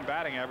with a team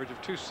batting average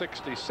of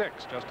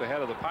 .266, just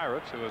ahead of the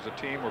Pirates, who as a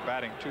team were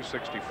batting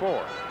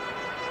 .264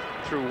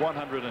 through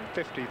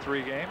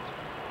 153 games.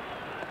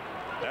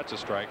 That's a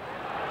strike.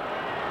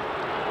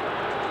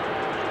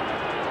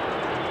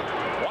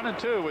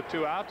 1-2 with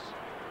 2 outs.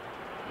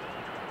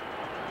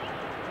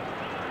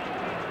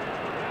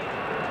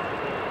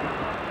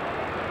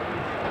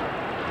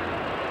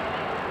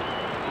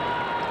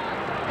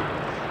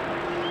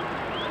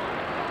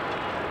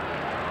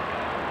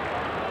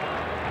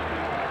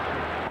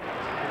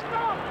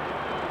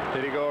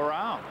 Did he go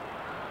around?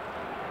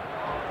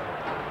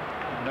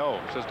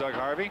 No, says Doug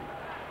Harvey.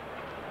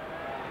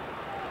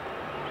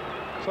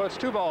 So it's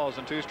 2 balls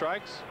and 2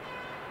 strikes.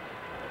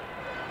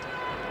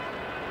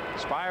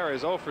 Spire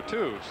is 0 for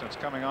 2 since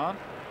coming on.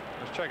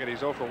 Let's check it. He's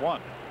 0 for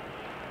 1.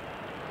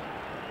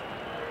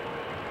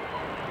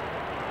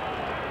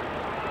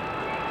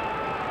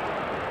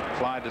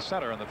 Fly to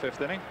center in the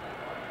 5th inning.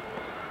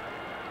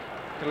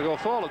 It'll go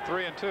full at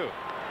 3-2.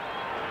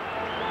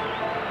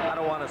 I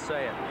don't want to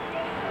say it.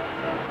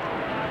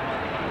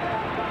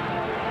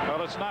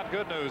 Well, it's not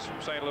good news from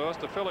St. Louis.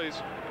 The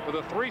Phillies with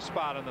a 3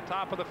 spot in the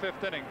top of the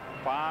 5th inning,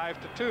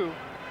 5-2.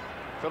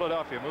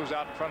 Philadelphia moves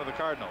out in front of the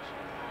Cardinals.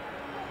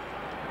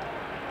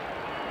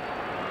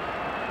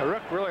 Now,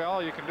 Rick, really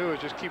all you can do is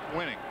just keep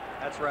winning.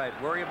 That's right.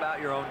 Worry about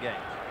your own games.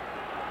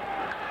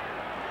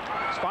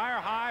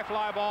 Spire high,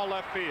 fly ball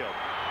left field.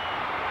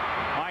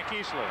 Mike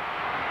Easler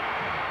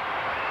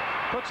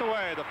puts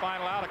away the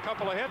final out. A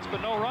couple of hits,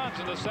 but no runs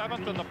in the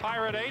 7th and the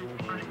Pirate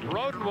 8th.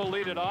 Roden will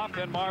lead it off,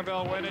 then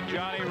Marvell Wynn and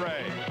Johnny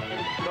Ray.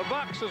 The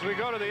Bucks, as we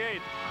go to the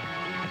 8th,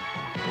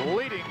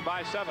 leading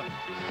by 7.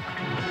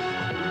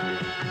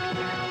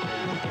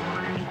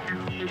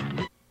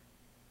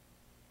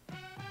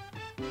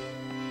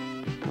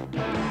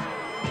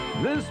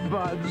 This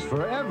Bud's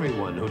for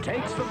everyone who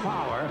takes the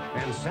power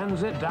and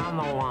sends it down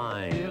the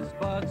line. This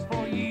Bud's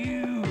for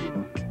you,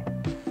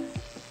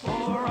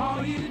 for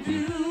all you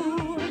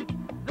do.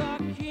 The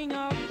king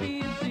of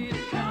beers is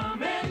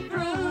coming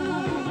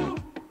through.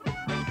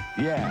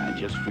 Yeah,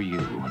 just for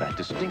you. That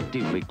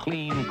distinctively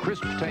clean,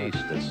 crisp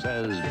taste that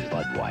says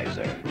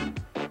Budweiser.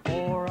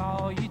 For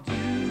all you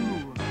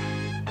do.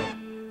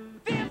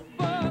 This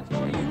Bud's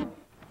for you.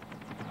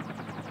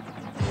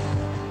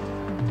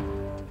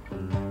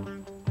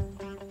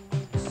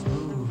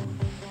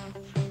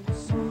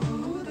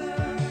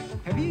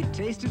 Have you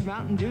tasted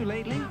Mountain Dew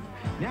lately?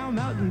 Now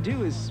Mountain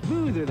Dew is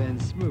smoother than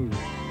smooth.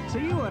 So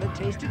you ought to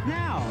taste it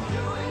now.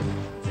 Do it,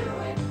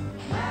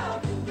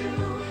 Mountain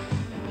Dew.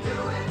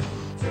 Do it,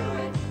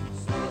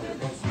 smoother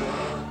than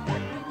smooth.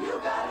 When you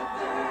got a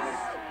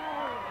thirst,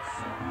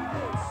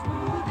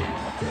 smooth and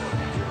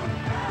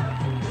smooth.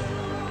 Mountain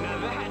Dew. Now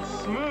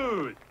that's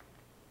smooth.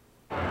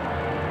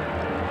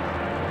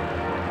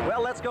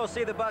 Well, let's go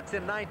see the Bucks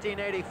in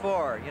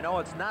 1984. You know,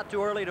 it's not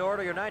too early to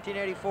order your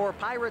 1984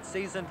 Pirates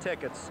season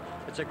tickets.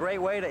 It's a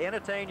great way to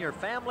entertain your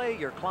family,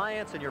 your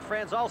clients, and your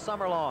friends all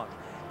summer long.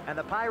 And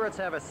the Pirates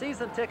have a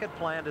season ticket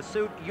plan to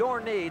suit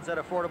your needs at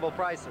affordable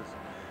prices.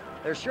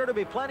 There's sure to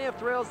be plenty of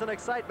thrills and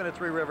excitement at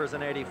Three Rivers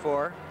in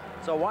 '84.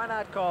 So why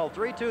not call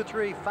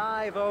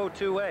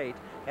 323-5028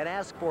 and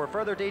ask for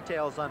further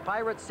details on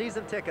Pirates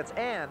season tickets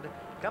and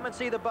come and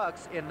see the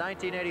Bucks in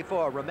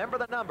 1984. Remember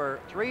the number,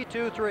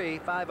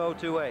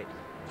 323-5028.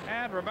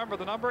 And remember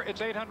the number,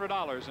 it's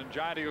 $800. And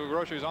Giant Eagle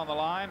Groceries on the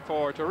line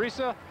for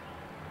Teresa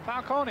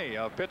Falcone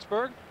of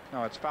Pittsburgh.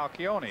 No, it's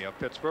Falcione of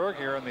Pittsburgh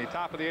here in the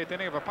top of the 8th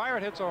inning. If a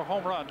Pirate hits a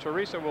home run,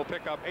 Teresa will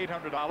pick up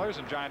 $800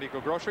 in Giant Eagle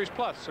Groceries,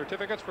 plus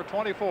certificates for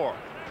 24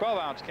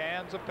 12-ounce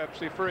cans of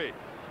Pepsi Free.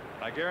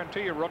 I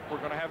guarantee you, Rook, we're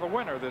going to have a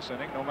winner this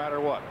inning, no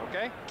matter what,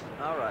 okay?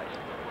 All right.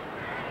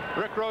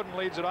 Rick Roden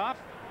leads it off.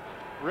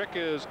 Rick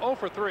is 0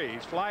 for 3.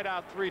 He's flied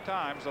out 3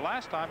 times. The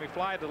last time he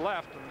flied to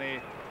left, and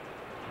the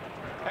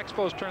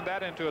Expos turned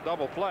that into a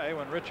double play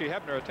when Richie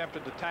Hebner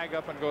attempted to tag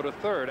up and go to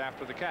third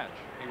after the catch.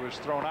 He was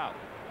thrown out.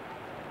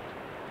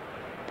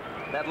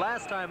 That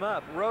last time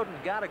up, Roden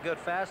got a good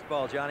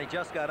fastball, Johnny,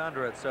 just got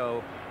under it,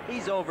 so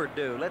he's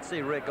overdue. Let's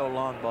see Rick go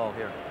long ball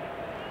here.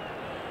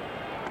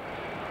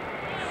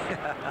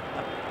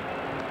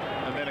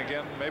 And then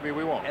again, maybe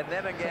we won't. And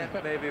then again,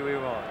 maybe we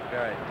won't. All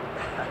right.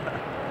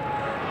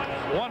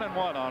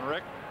 1-1 on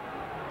Rick.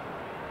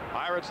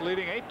 Pirates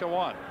leading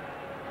 8-1.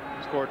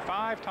 Scored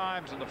 5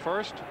 times in the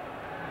first.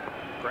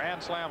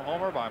 Grand slam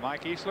homer by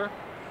Mike Easler,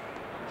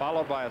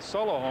 followed by a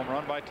solo home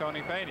run by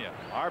Tony Pena.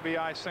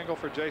 RBI single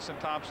for Jason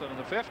Thompson in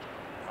the 5th.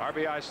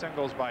 RBI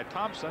singles by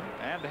Thompson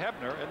and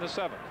Hebner in the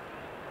 7th.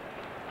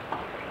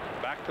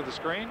 Back to the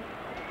screen.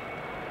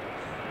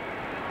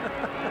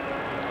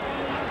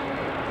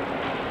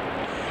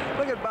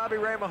 Look at Bobby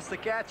Ramos, the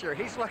catcher.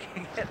 He's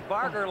looking at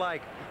Barker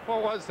like,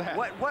 what was that?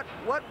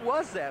 What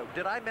was that?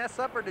 Did I mess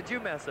up or did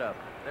you mess up?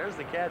 There's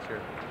the catcher.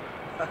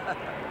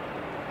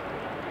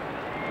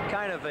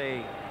 Kind of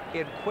a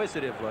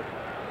inquisitive look.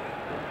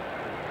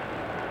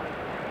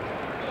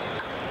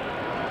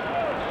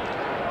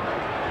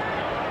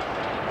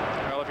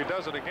 Well, if he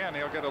does it again,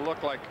 he'll get a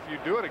look like, if you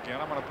do it again,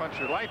 I'm going to punch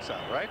your lights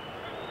out, right?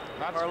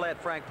 Not or let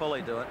Frank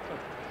Pulley do it.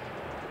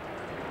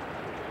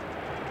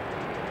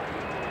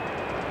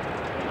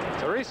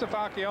 Teresa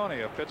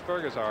Falcione of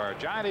Pittsburgh is our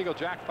Giant Eagle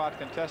jackpot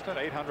contestant.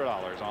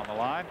 $800 on the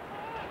line.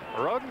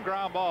 Roden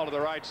ground ball to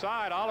the right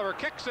side. Oliver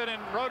kicks it,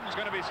 and Roden's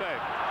going to be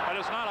safe. But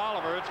it's not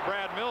Oliver, it's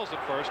Brad Mills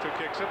at first who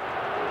kicks it.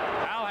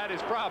 Al had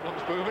his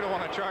problems, but we don't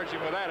want to charge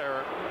him with that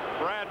error.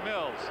 Brad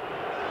Mills.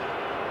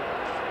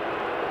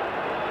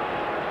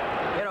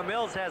 You know,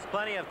 Mills has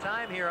plenty of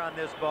time here on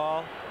this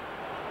ball.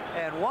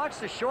 And watch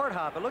the short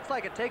hop. It looks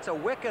like it takes a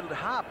wicked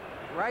hop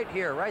right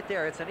here, right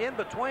there. It's an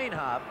in-between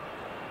hop.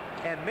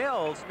 And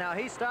Mills, now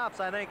he stops.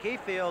 I think he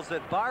feels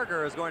that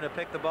Barger is going to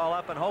pick the ball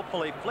up and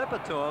hopefully flip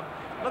it to him.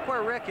 Look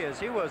where Rick is.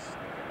 He was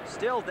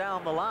still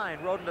down the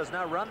line. Roden does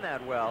not run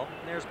that well.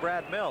 And there's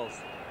Brad Mills.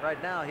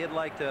 Right now, he'd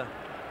like to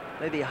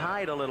maybe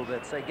hide a little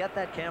bit, say, get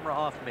that camera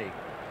off me.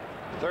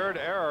 Third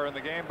error in the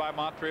game by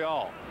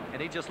Montreal.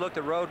 And he just looked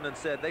at Roden and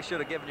said, they should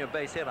have given you a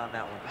base hit on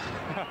that one.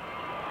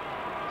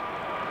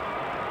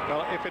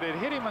 Well, if it had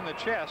hit him in the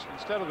chest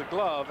instead of the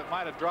glove, it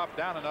might have dropped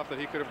down enough that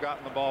he could have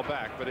gotten the ball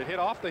back. But it hit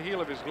off the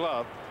heel of his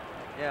glove.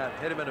 Yeah, it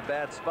hit him in a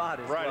bad spot,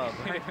 his right, glove.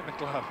 Hit him in the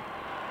glove.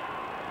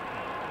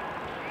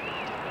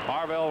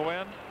 Marvell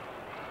win.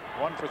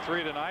 1 for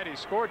 3 tonight. He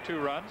scored 2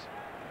 runs.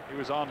 He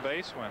was on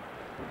base when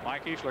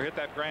Mike Easler hit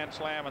that grand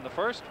slam in the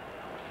first.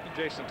 And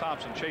Jason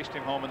Thompson chased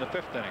him home in the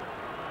 5th inning.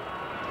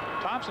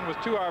 Thompson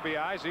with 2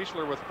 RBIs.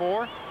 Easler with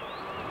 4.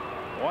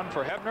 1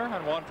 for Hebner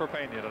and 1 for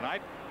Pena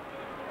tonight.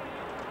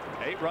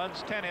 8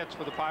 runs, 10 hits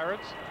for the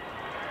Pirates.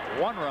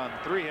 1 run,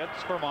 3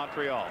 hits for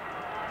Montreal.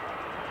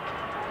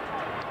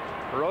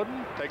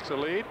 Roden takes the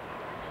lead.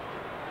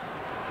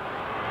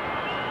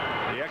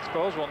 The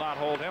Expos will not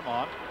hold him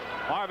on.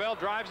 Marvell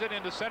drives it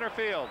into center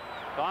field.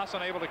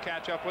 Dawson able to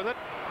catch up with it.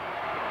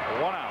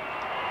 1 out.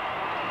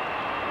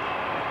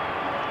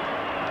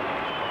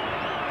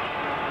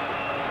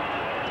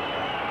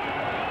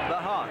 The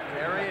Hawk,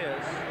 there he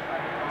is.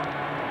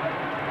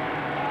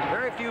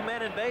 Very few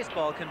men in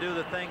baseball can do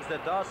the things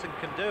that Dawson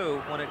can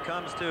do when it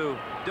comes to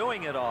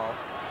doing it all.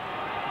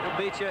 He'll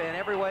beat you in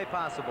every way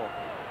possible.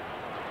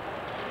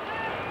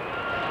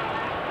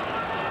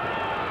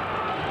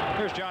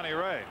 Here's Johnny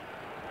Ray.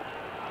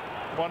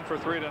 1 for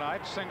 3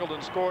 tonight. Singled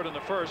and scored in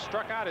the first.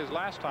 Struck out his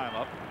last time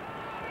up.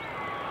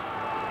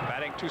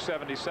 Batting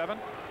 .277.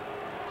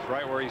 It's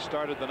right where he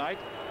started the night.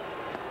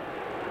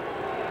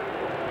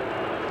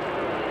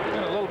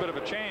 And a little bit of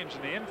a change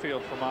in the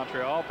infield for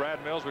Montreal.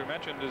 Brad Mills, we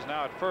mentioned, is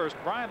now at first.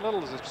 Brian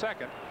Little is at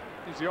second.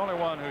 He's the only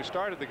one who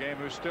started the game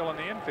who's still in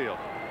the infield.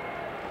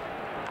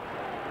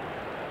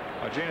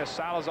 Eugenius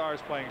Salazar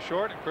is playing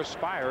short, and Chris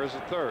Spire is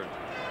at third.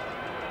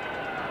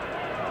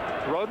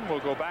 Roden will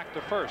go back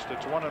to first.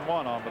 It's 1-1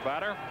 on the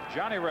batter,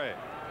 Johnny Ray.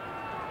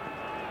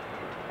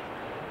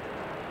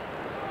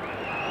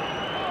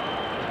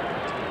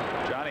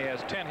 Johnny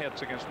has 10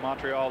 hits against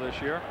Montreal this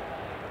year.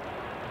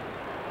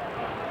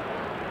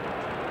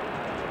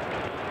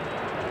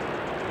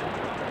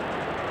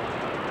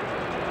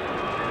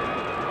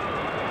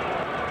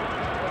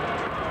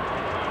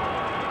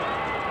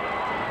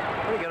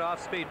 Pretty good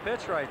off-speed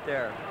pitch right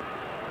there.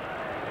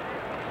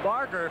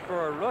 Barger,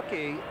 for a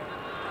rookie,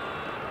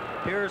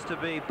 appears to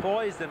be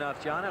poised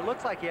enough, John. It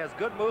looks like he has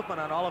good movement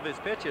on all of his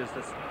pitches.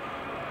 That's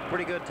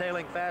pretty good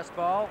tailing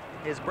fastball.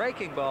 His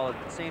breaking ball, it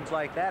seems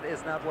like that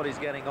is not what he's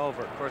getting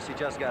over. Of course, he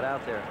just got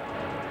out there.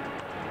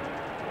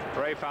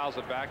 Ray fouls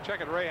it back.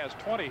 Check it. Ray has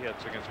 20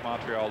 hits against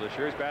Montreal this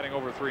year. He's batting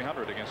over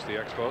 300 against the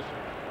Expos.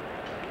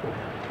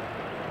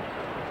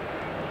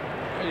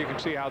 You can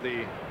see how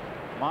the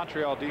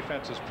Montreal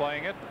defense is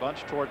playing it.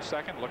 Bunch towards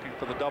second, looking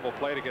for the double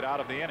play to get out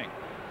of the inning.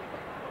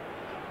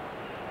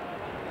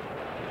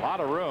 A lot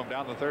of room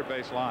down the third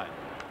base line.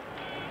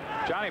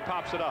 Johnny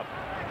pops it up.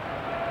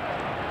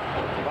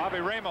 Bobby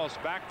Ramos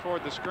back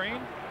toward the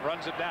screen,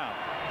 runs it down.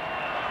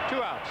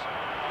 2 outs.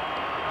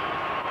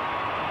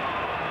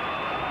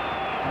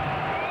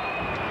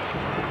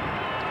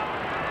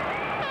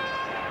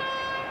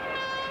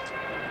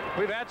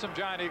 We've had some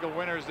Giant Eagle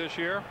winners this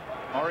year.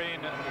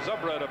 Maureen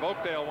Zubrad of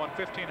Oakdale won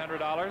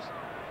 $1,500.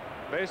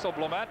 Basil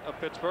Blumette of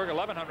Pittsburgh,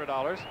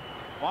 $1,100.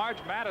 Marge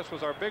Mattis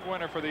was our big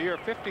winner for the year,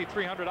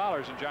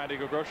 $5,300 in Giant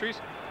Eagle groceries.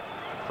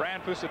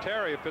 Fran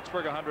Pusateri of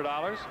Pittsburgh,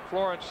 $100.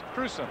 Florence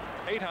Cruson,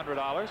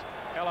 $800.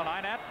 Ellen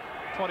Einat,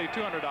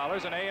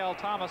 $2,200. And A.L.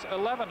 Thomas,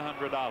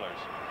 $1,100.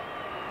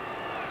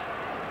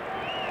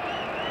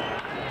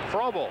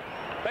 Frobel,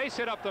 base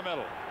hit up the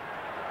middle.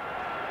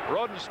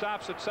 Roden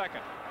stops at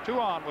second. 2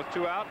 on with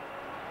 2 out.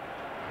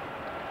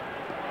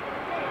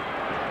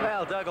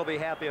 Well, Doug will be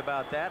happy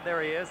about that.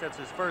 There he is. That's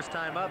his first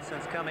time up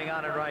since coming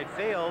on in right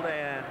field,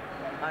 and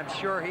I'm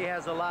sure he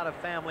has a lot of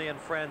family and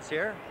friends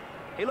here.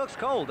 He looks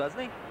cold, doesn't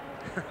he?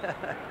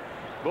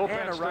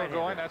 Bullpen still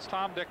going. That's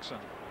Tom Dixon,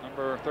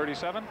 number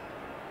 37.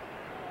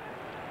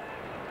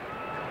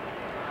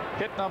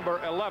 Hit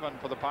number 11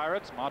 for the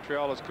Pirates.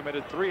 Montreal has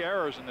committed 3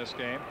 errors in this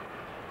game.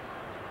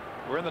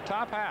 We're in the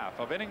top half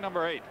of inning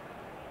number 8.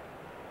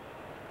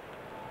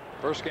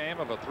 First game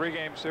of a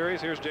 3-game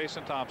series. Here's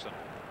Jason Thompson.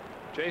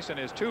 Jason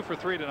is 2 for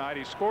 3 tonight.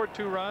 He scored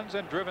 2 runs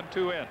and driven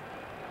 2 in.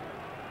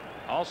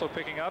 Also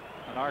picking up,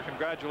 and our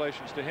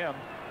congratulations to him,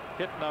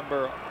 hit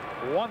number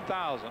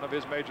 1,000 of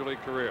his major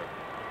league career.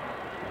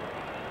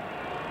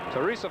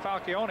 Teresa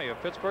Falcione of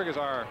Pittsburgh is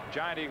our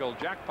Giant Eagle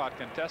jackpot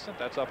contestant.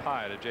 That's up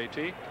high to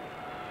JT.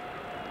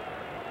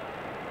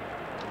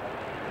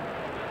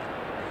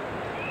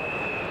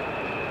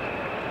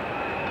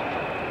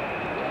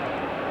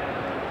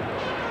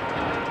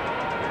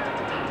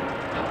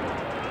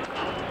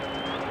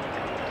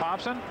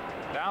 Thompson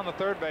down down the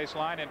third base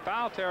line. In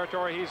foul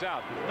territory, he's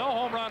out. No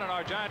home run in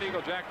our Giant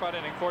Eagle jackpot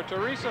inning for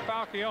Teresa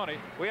Falcione.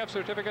 We have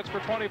certificates for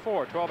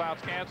 24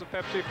 12-ounce cans of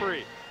Pepsi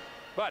Free.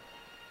 But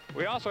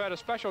we also had a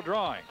special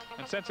drawing,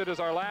 and since it is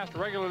our last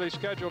regularly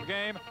scheduled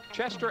game,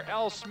 Chester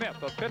L. Smith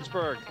of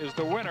Pittsburgh is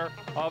the winner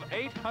of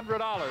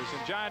 $800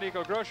 in Giant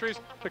Eagle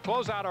groceries to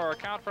close out our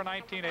account for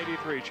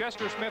 1983.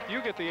 Chester Smith,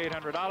 you get the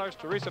 $800.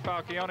 Teresa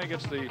Falcione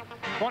gets the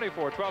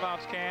 24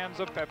 12-ounce cans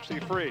of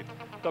Pepsi Free.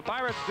 The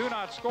Pirates do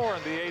not score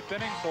in the 8th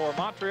inning for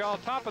Montreal.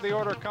 Top of the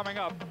order coming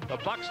up. The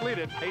Bucks lead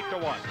it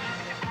 8-1.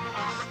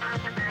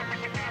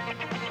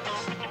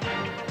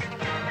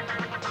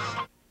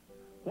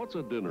 What's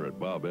a dinner at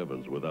Bob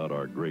Evans without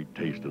our great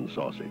tasting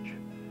sausage?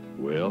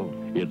 Well,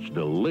 it's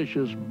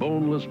delicious,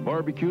 boneless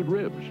barbecued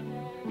ribs.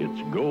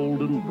 It's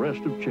golden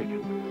breast of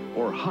chicken,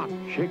 or hot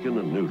chicken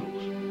and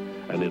noodles.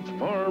 And it's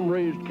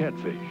farm-raised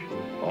catfish,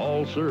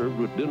 all served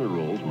with dinner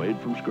rolls made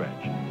from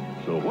scratch.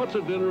 So what's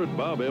a dinner at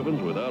Bob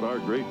Evans without our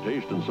great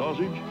tasting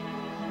sausage?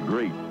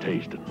 Great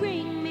tasting.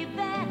 Bring me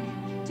back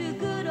to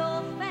good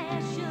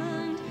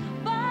old-fashioned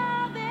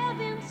Bob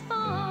Evans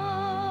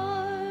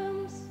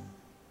Farms.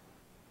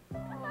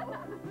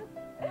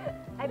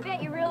 I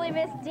bet you really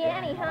miss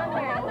Danny, huh,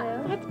 Mary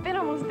Lou? It's been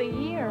almost a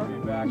year.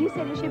 You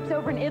said his ship's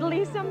over in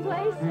Italy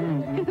someplace?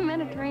 In the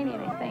Mediterranean,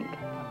 I think.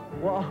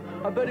 Well,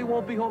 I bet he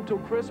won't be home till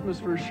Christmas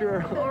for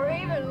sure. Or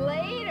even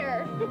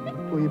later.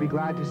 Will you be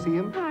glad to see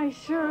him? I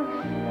sure.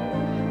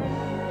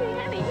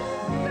 Danny,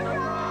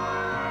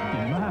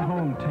 In my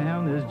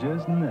hometown, there's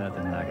just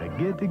nothing like a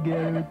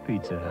get-together at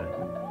Pizza Hut.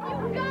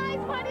 you guys,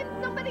 why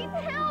didn't somebody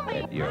tell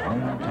me? Your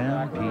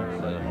hometown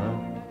Pizza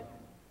Hut.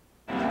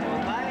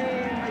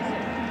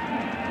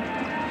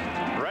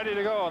 Ready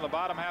to go on the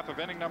bottom half of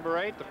inning number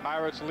 8. The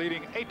Pirates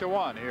leading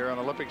 8-1 here in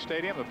Olympic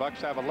Stadium. The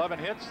Bucks have 11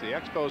 hits. The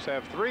Expos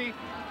have 3.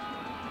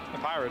 The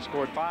Pirates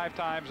scored 5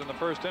 times in the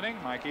first inning.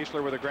 Mike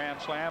Easler with a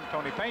grand slam.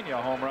 Tony Pena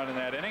a home run in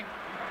that inning.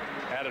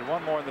 Added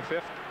 1 more in the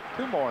 5th,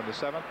 2 more in the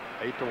 7th,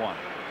 8-1.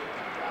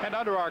 And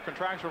under our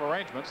contractual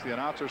arrangements, the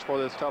announcers for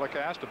this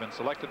telecast have been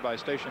selected by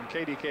station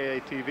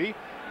KDKA-TV,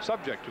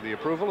 subject to the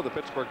approval of the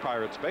Pittsburgh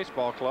Pirates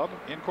Baseball Club,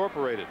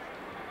 Incorporated.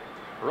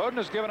 Roden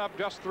has given up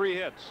just 3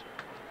 hits.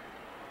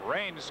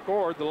 Raines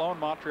scored the lone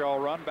Montreal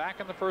run back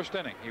in the first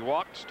inning. He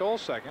walked, stole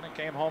second, and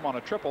came home on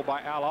a triple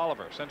by Al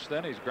Oliver. Since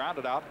then, he's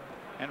grounded out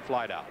and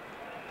flied out.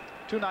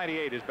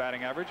 .298 his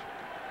batting average.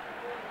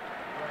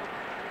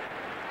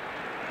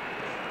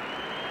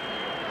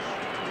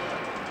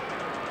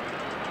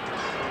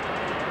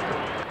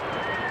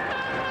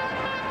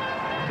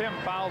 Tim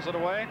fouls it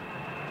away.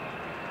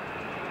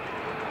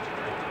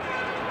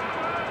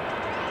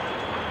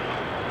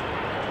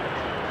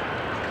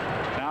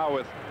 Now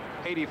with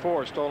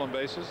 84 stolen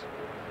bases.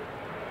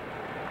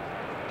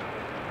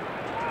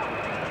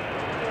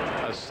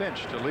 A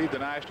cinch to lead the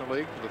National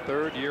League for the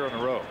 3rd year in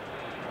a row.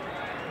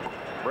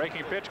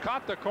 Breaking pitch,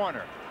 caught the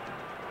corner.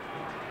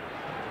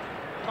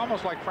 It's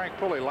almost like Frank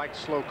Pulley likes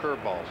slow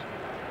curveballs.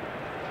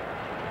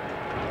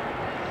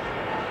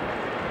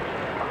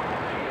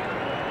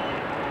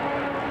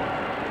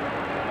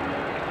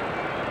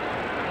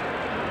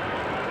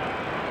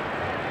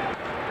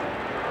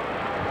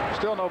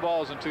 Still no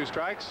balls and 2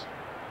 strikes.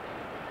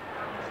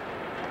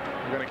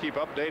 We're going to keep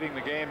updating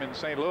the game in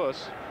St.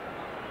 Louis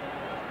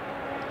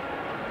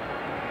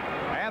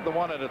and the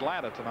one in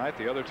Atlanta tonight.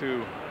 The other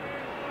 2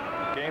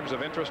 games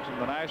of interest in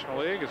the National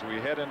League as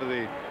we head into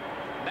the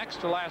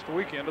next to last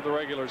weekend of the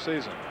regular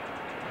season.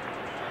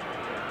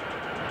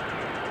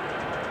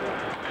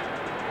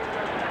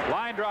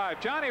 Line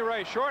drive. Johnny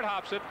Ray short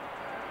hops it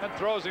and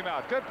throws him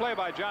out. Good play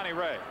by Johnny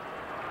Ray.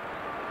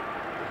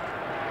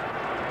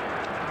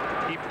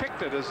 He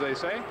picked it, as they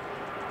say.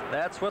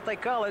 That's what they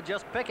call it,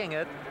 just picking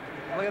it.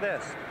 Look at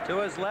this. To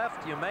his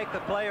left, you make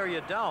the play or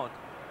you don't.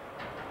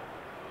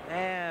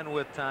 And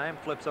with time,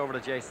 flips over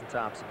to Jason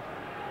Thompson.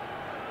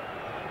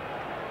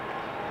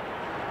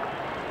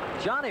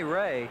 Johnny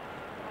Ray,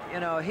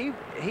 you know, he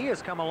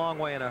has come a long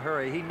way in a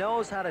hurry. He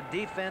knows how to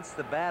defense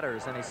the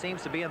batters, and he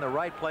seems to be in the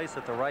right place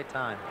at the right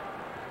time.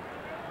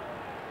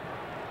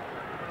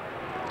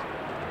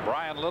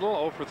 Brian Little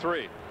 0 for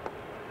 3.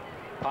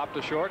 Popped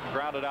to short and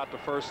grounded out to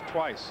first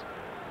twice.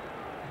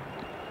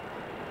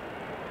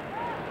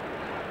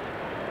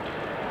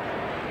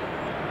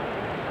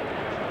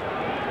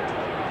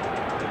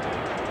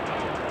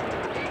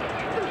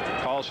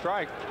 Call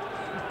strike.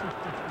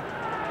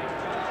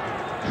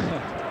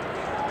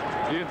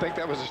 You didn't think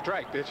that was a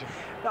strike, did you?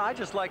 No, I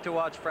just like to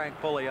watch Frank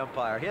Pulley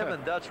umpire. Him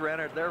and Dutch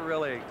Rennert,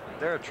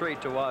 they're a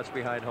treat to watch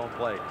behind home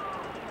plate.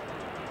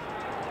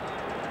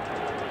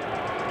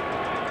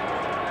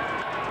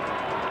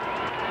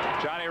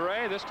 Johnny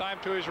Ray, this time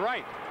to his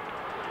right.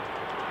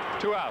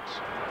 2 outs.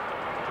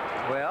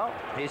 Well,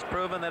 he's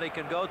proven that he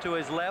can go to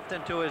his left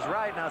and to his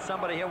right. Now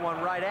somebody hit one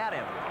right at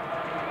him.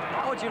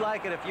 How would you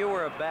like it if you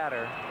were a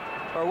batter?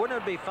 Or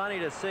wouldn't it be funny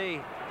to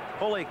see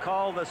Pulley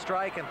call the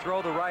strike and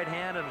throw the right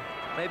hand, and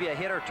maybe a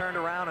hitter turned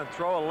around and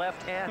throw a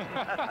left hand?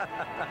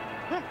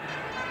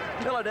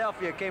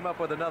 Philadelphia came up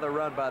with another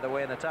run, by the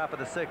way, in the top of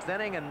the 6th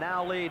inning, and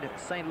now lead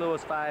St.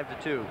 Louis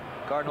 5-2.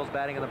 Cardinals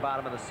batting in the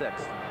bottom of the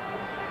 6th.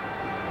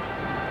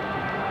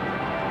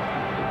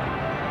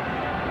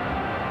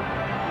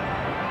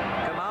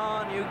 Come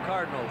on, you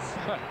Cardinals.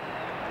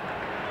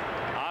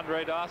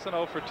 Andre Dawson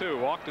 0 for 2.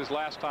 Walked his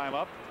last time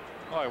up.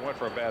 Oh, he went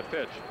for a bad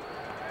pitch.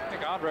 I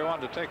think Andre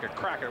wanted to take a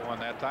crack at one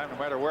that time, no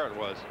matter where it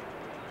was.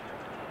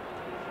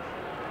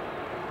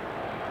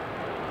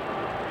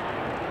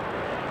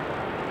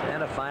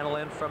 And a final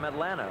in from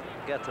Atlanta.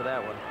 We'll get to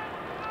that one.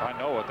 I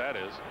know what that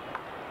is.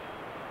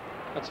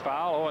 That's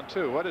foul.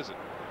 0-2. What is it?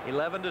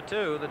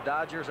 11-2. The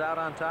Dodgers out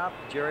on top.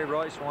 Jerry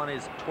Royce won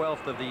his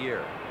 12th of the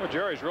year. Well,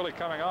 Jerry's really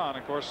coming on.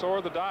 Of course, so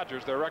are the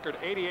Dodgers. Their record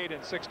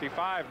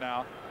 88-65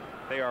 now.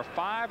 They are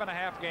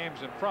 5.5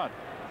 games in front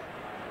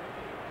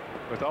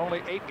with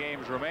only 8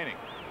 games remaining.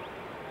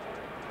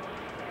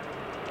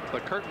 The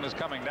curtain is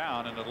coming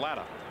down in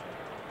Atlanta.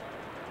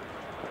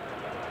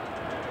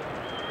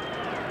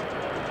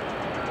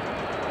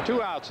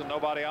 Two outs and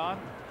nobody on.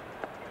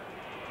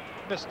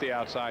 Missed the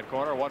outside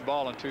corner. 1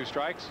 ball and 2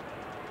 strikes.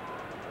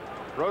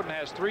 Roden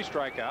has 3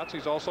 strikeouts.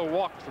 He's also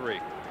walked 3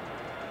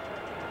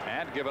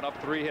 and given up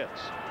 3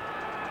 hits.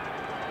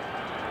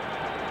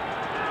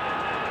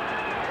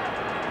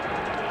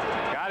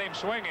 Got him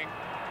swinging.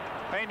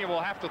 Pena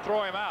will have to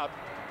throw him out.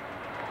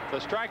 The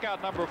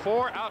strikeout number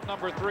 4, out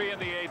number 3 in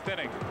the 8th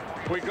inning.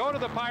 We go to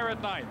the Pirate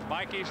 9th.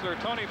 Mike Easler,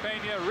 Tony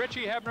Pena,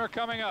 Richie Hebner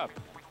coming up.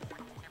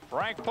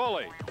 Frank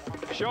Pulley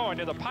showing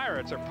you the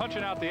Pirates are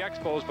punching out the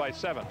Expos by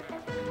 7.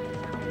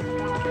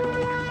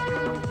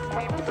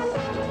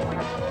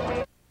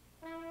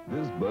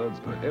 This Bud's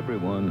for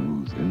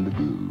everyone who's in the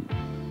groove.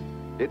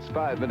 It's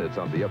 5 minutes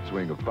on the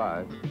upswing of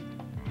 5.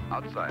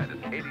 Outside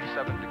it's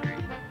 87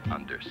 degrees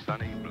under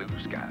sunny blue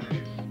skies.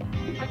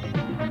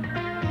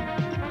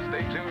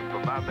 Stay tuned for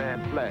my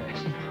man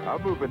Flash.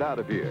 I'm moving out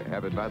of here,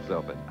 having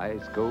myself an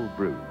ice cold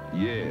brew.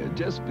 Yeah,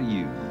 just for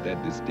you.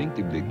 That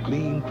distinctively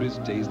clean,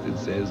 crisp taste that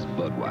says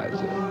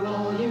Budweiser.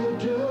 All you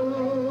do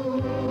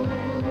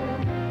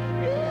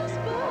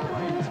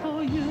is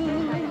for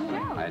you.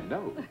 I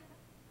know.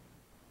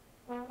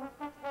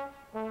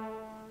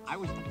 I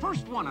was the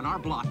first one on our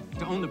block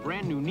to own the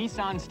brand new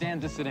Nissan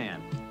Stanza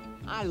sedan.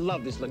 I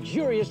love this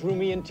luxurious,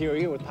 roomy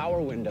interior with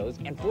power windows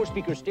and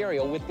 4-speaker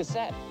stereo with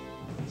cassette.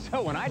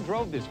 So when I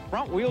drove this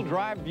front-wheel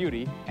drive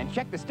beauty and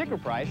checked the sticker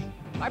price,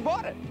 I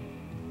bought it.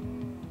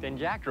 Then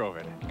Jack drove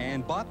it.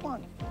 And bought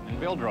one. And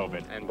Bill drove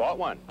it. And bought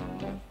one.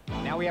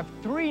 Now we have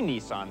 3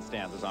 Nissan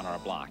Stanzas on our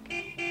block.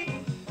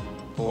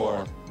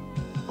 4.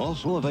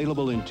 Also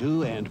available in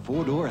 2- and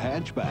 4-door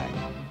hatchback.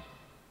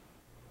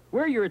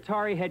 We're your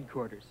Atari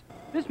headquarters.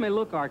 This may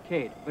look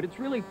arcade, but it's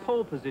really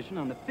pole position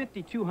on the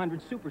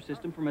 5200 Super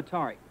System from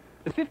Atari.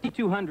 The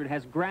 5200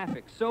 has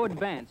graphics so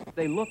advanced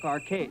they look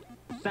arcade.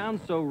 Sound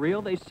so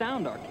real they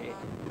sound arcade.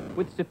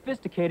 With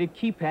sophisticated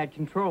keypad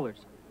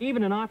controllers.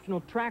 Even an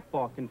optional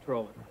trackball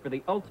controller for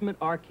the ultimate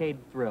arcade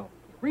thrill.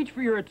 Reach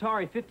for your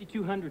Atari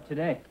 5200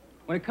 today.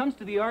 When it comes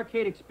to the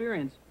arcade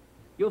experience,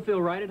 you'll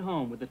feel right at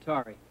home with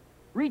Atari.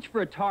 Reach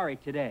for Atari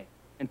today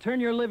and turn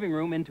your living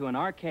room into an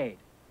arcade.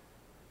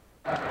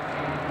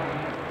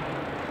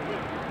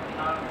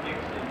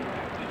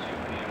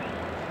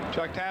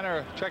 Chuck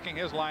Tanner checking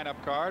his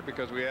lineup card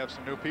because we have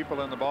some new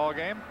people in the ball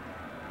game.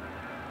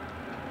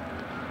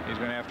 He's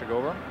going to have to go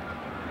over them.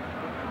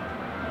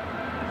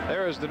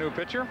 There is the new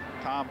pitcher,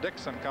 Tom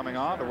Dixon, coming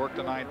on to work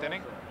the 9th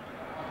inning.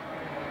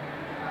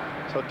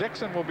 So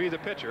Dixon will be the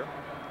pitcher.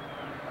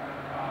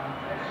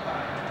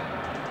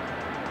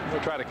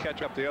 We'll try to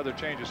catch up the other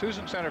changes. Who's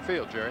in center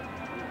field, Jerry?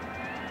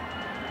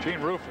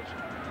 Gene Rufus.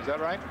 Is that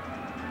right?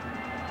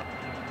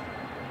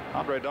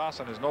 Andre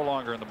Dawson is no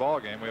longer in the ball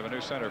game. We have a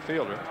new center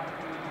fielder.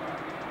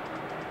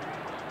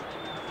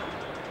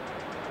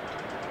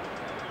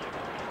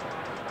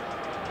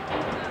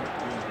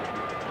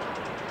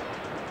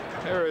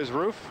 There is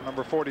Roof,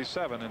 number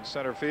 47 in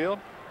center field.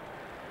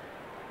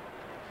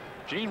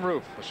 Gene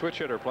Roof, a switch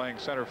hitter playing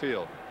center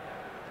field.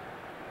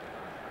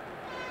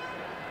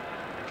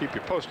 Keep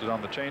you posted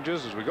on the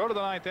changes as we go to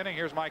the 9th inning.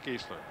 Here's Mike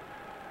Easler.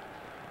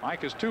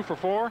 Mike is 2 for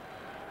 4.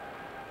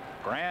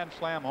 Grand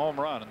slam home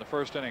run in the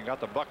 1st inning. Got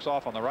the Bucks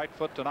off on the right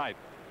foot tonight.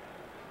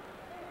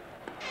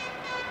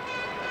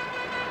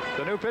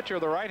 The new pitcher,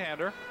 the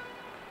right-hander,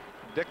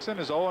 Dixon,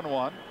 is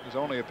 0-1. He's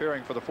only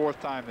appearing for the 4th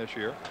time this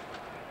year.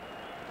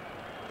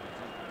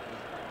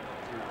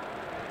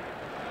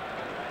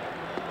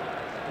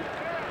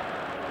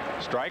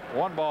 Strike.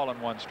 1 ball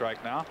and 1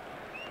 strike now.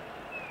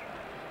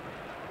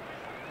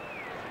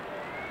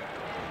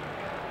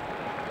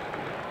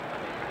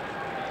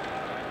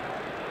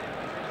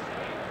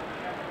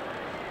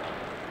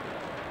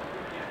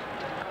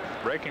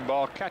 Breaking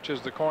ball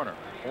catches the corner.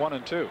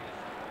 1-2.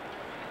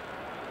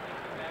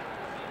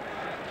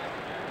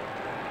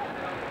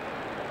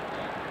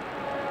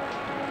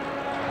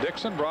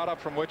 Dixon brought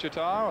up from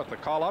Wichita at the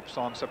call-ups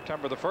on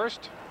September the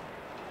 1st.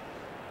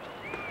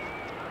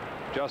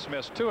 Just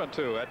missed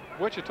 2-2 at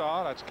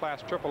Wichita. That's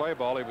Class AAA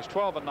ball. He was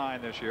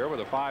 12-9 this year with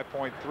a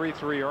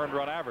 5.33 earned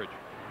run average.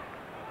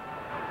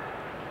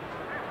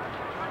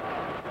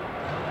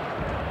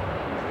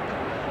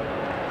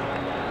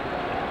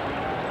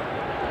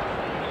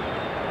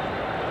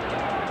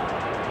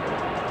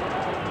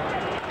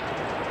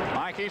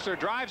 Easler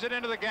drives it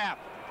into the gap.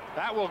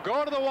 That will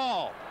go to the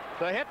wall.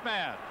 The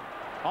hitman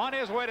on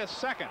his way to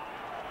second,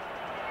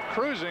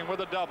 cruising with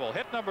a double.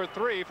 Hit number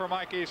 3 for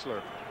Mike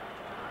Easler.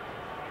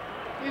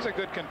 He's a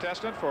good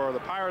contestant for the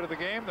Pirate of the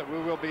Game that we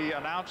will be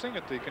announcing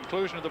at the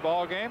conclusion of the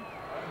ball game.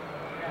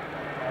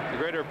 The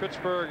greater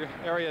Pittsburgh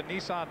area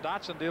Nissan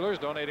Datsun dealers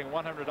donating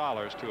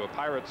 $100 to a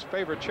Pirate's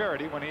favorite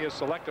charity when he has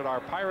selected our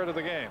Pirate of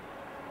the Game.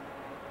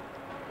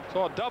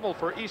 So a double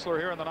for Easler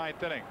here in the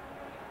 9th inning.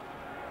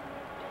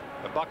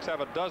 The Bucks have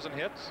a dozen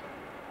hits.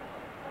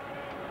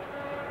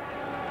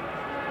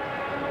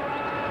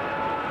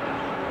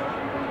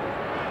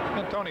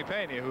 And Tony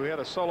Pena, who hit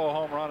a solo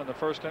home run in the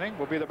 1st inning,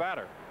 will be the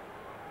batter.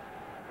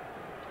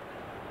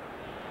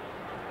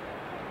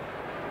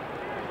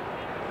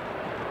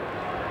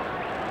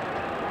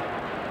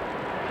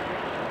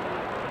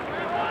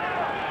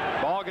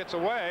 Ball gets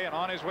away, and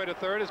on his way to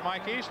third is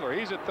Mike Easler.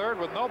 He's at third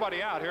with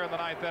nobody out here in the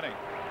 9th inning.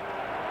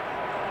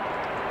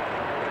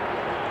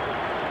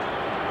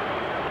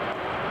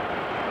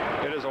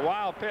 It is a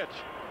wild pitch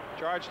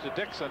charged to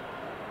Dixon.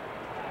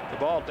 The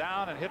ball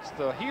down and hits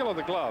the heel of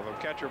the glove of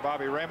catcher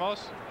Bobby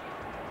Ramos.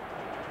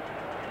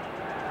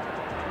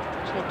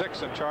 So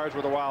Dixon charged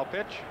with a wild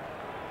pitch.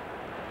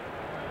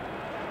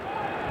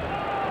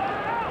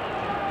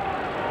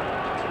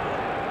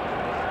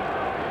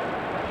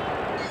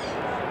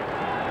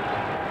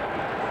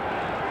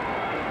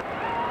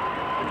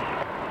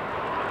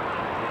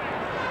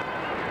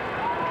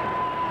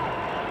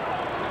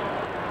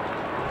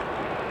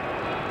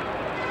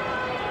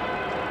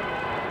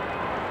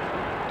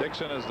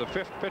 Dixon is the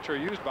 5th pitcher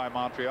used by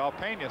Montreal.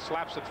 Pena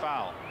slaps it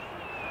foul.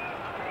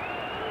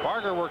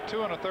 Barger worked 2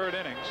 1/3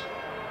 innings.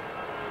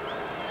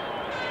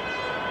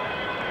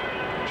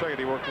 Check it,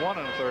 he worked 1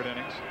 1/3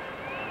 innings.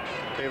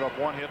 Gave up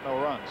 1 hit, no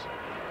runs.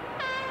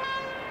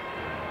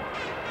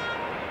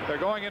 They're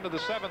going into the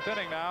 7th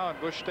inning now in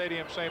Busch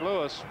Stadium, St.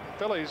 Louis.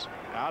 Phillies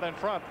out in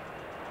front.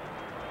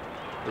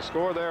 The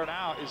score there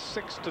now is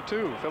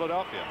 6-2,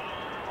 Philadelphia.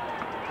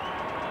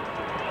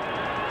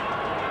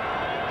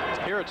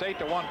 Here it's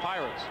 8-1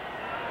 Pirates.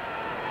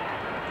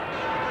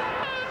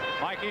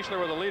 Mike Easler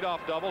with a leadoff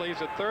double.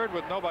 He's at third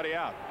with nobody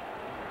out.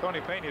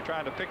 Tony Pena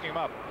trying to pick him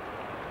up.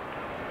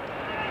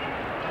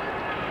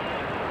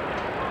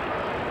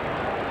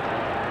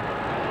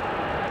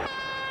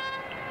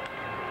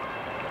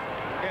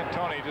 Again,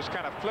 Tony just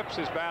kind of flips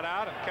his bat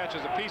out and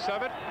catches a piece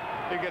of it.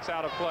 He gets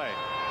out of play.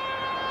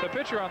 The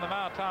pitcher on the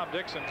mound, Tom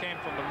Dixon, came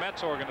from the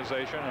Mets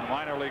organization in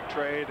minor league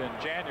trade in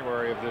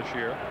January of this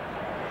year.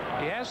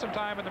 He has some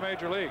time in the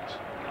major leagues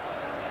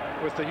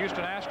with the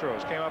Houston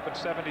Astros. Came up in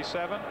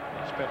 '77.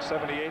 Spent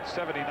 '78,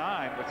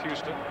 '79 with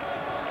Houston.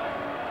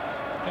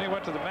 And he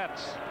went to the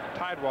Mets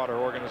Tidewater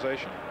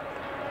organization.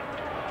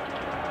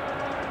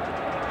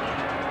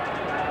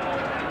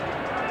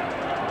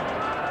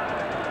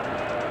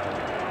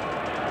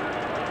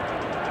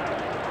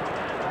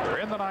 We're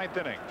in the 9th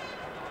inning.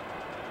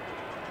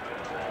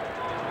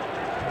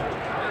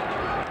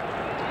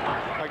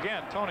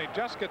 Again, Tony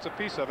just gets a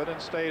piece of it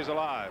and stays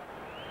alive.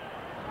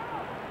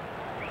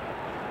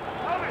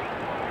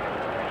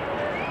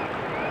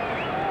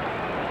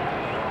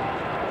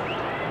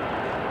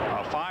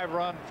 A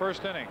 5-run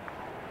 1st inning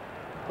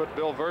put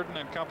Bill Verdon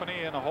and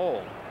company in a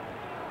hole.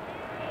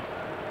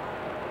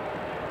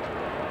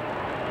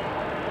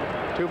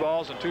 2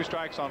 balls and 2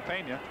 strikes on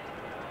Pena.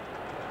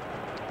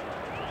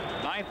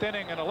 9th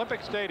inning in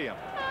Olympic Stadium.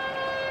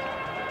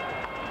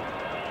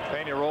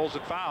 Pena rolls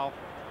it foul.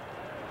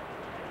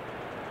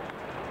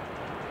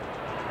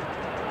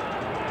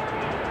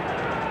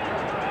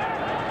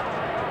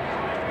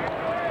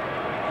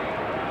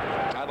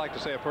 I'd like to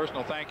say a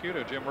personal thank you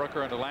to Jim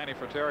Rooker and to Lanny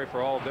Fratteri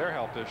for all of their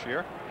help this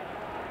year.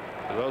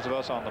 For those of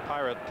us on the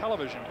Pirate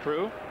television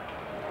crew,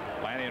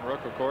 Lanny and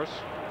Rook, of course,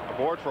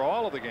 aboard for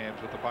all of the games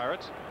with the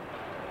Pirates.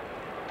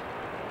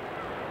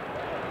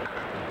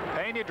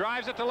 Pena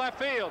drives it to left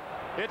field.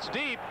 It's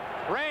deep.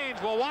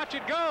 Raines will watch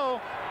it go.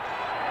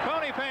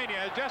 Tony Pena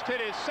has just hit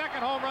his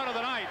 2nd home run of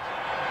the night.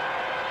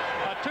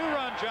 A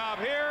 2-run job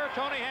here.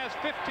 Tony has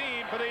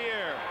 15 for the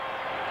year.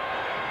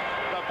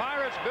 The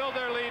Pirates build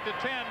their lead to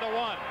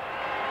 10-1.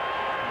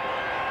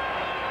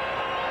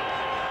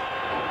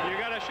 You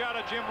got a shot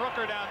of Jim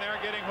Rooker down there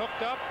getting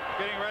hooked up,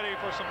 getting ready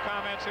for some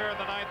comments here in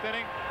the 9th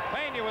inning.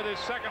 Pena with his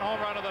 2nd home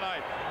run of the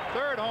night.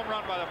 3rd home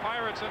run by the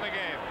Pirates in the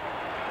game.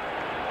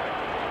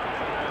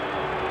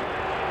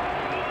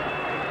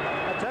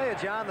 I tell you,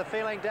 John, the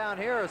feeling down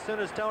here, as soon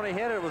as Tony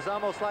hit it was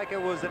almost like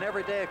it was an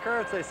everyday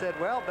occurrence. They said,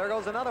 well, there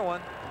goes another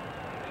one.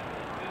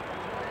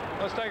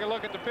 Let's take a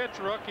look at the pitch,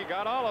 Rook. He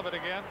got all of it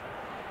again.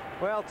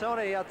 Well,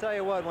 Tony, I'll tell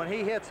you what, when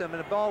he hits him and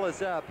the ball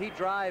is up, he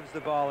drives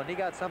the ball, and he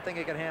got something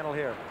he can handle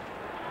here.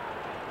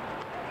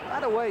 By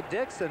the way,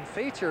 Dixon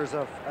features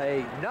a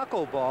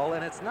knuckleball,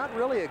 and it's not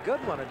really a good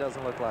one, it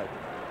doesn't look like.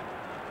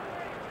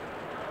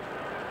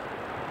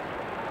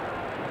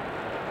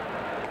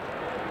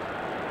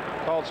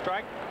 Called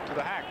strike to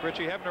the hack.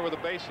 Richie Hebner with a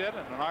base hit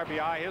and an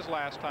RBI his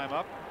last time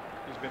up.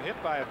 He's been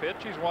hit by a pitch.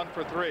 He's 1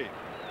 for 3.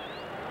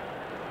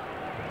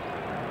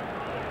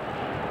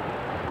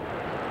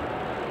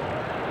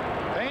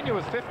 Pena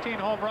with 15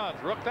 home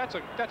runs. Rook, that's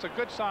a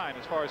good sign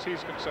as far as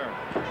he's concerned.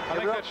 I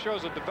think that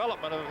shows a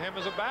development of him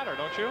as a batter,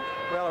 don't you?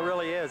 Well, it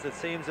really is. It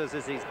seems as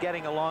he's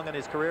getting along in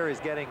his career, he's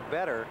getting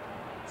better,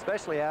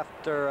 especially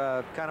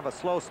after kind of a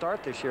slow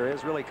start this year.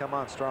 He's really come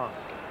on strong.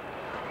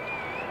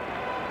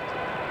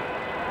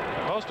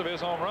 And most of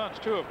his home runs,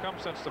 too, have come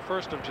since the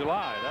 1st of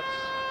July. That's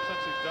since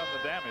he's done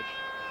the damage.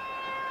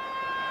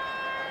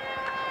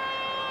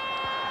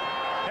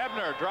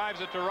 Hebner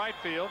drives it to right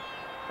field.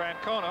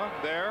 Francona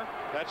there.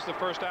 That's the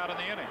first out in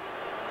the inning.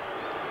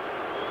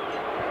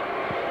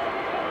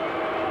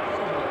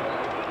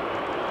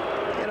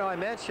 You know, I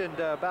mentioned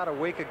about a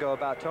week ago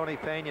about Tony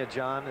Pena,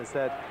 John, is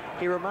that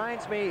he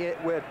reminds me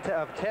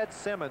of Ted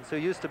Simmons, who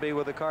used to be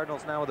with the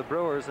Cardinals, now with the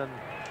Brewers, and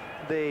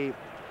the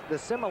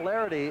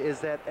similarity is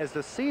that as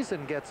the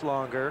season gets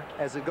longer,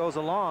 as it goes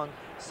along,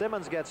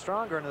 Simmons gets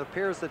stronger, and it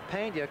appears that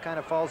Pena kind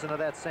of falls into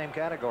that same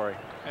category.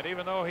 And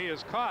even though he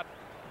is caught,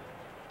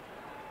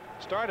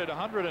 started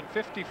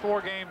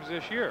 154 games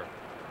this year.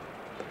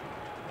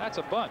 That's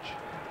a bunch.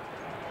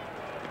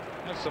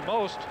 That's the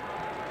most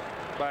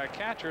by a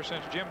catcher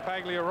since Jim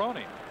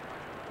Pagliarone.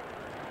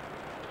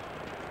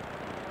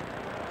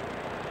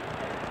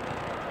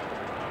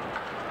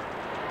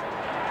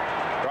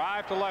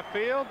 Drive to left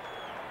field.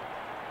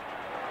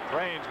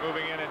 Raines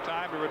moving in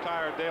time to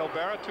retire Dale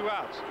Berra. 2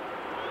 outs.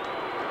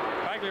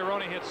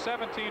 Pagliarone hit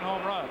 17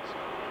 home runs.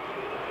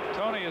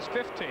 Tony is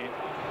 15.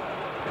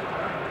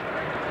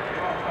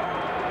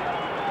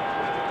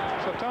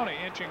 So Tony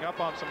inching up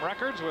on some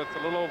records with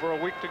a little over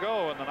a week to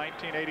go in the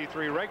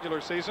 1983 regular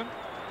season.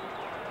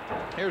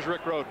 Here's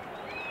Rick Rhoden.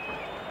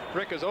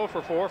 Rick is 0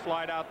 for 4,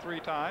 flied out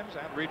 3 times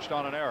and reached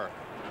on an error.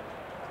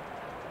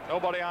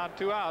 Nobody on,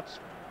 2 outs.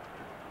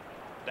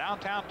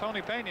 Downtown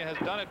Tony Pena has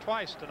done it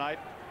twice tonight.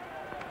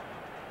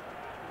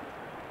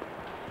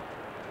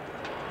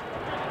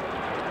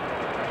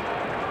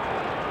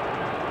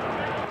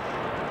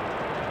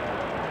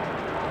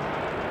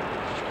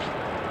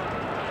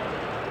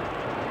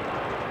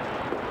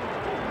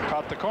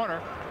 Caught the corner.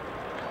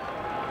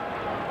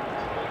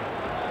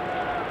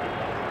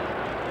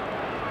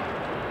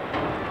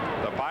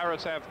 The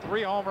Pirates have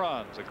 3 home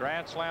runs, a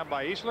grand slam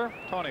by Easler,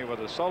 Tony with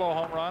a solo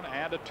home run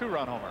and a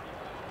 2-run homer.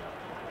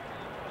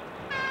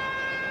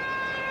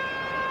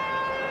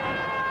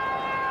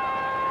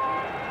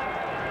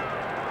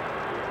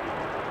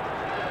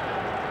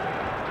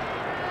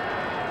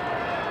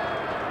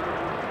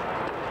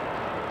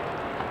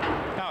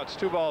 Now it's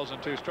 2 balls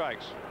and 2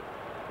 strikes.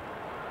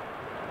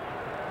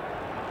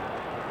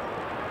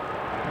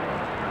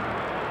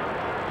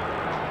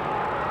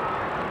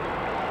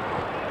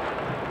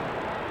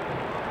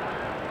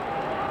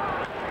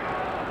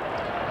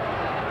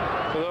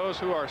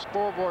 Who are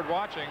scoreboard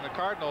watching, the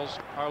Cardinals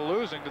are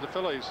losing to the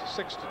Phillies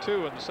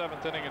 6-2 in the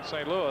 7th inning in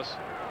St. Louis.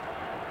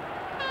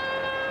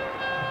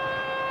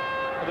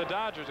 The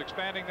Dodgers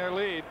expanding their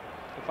lead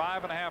to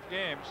 5.5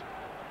 games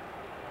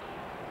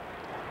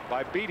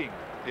by beating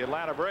the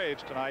Atlanta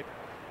Braves tonight.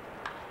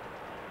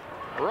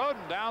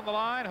 Rhoden down the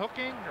line,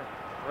 hooking, or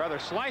rather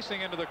slicing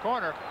into the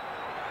corner.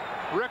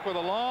 Rick with a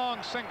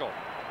long single.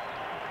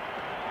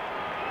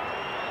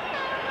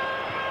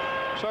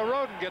 So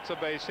Rhoden gets a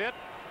base hit.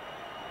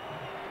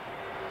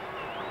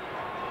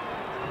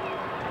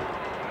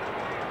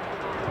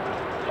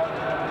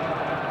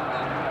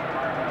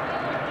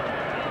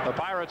 The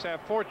Pirates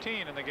have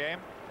 14 in the game.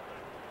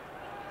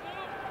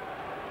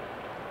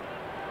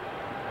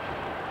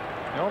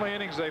 The only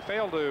innings they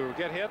failed to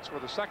get hits were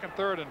the 2nd,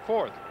 3rd, and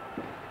 4th.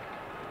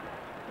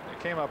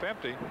 They came up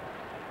empty.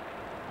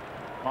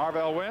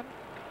 Marvell Wynn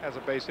has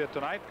a base hit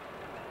tonight.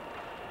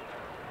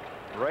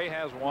 Ray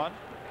has 1.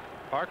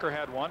 Parker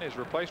had 1. His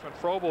replacement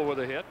Frobel with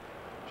a hit.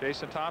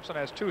 Jason Thompson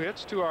has 2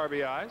 hits, 2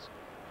 RBIs.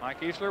 Mike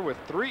Easler with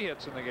 3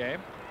 hits in the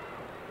game.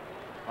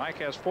 Mike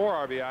has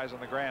 4 RBIs on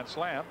the grand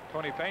slam.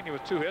 Tony Pena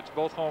with 2 hits,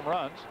 both home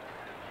runs.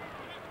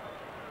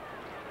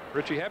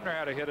 Richie Hebner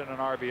had a hit and an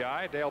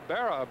RBI. Dale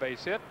Berra a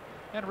base hit,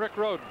 and Rick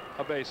Rhoden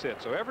a base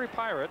hit. So every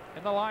Pirate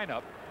in the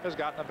lineup has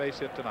gotten a base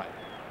hit tonight.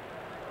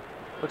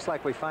 Looks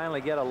like we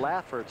finally get a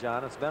laugher,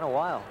 John. It's been a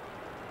while.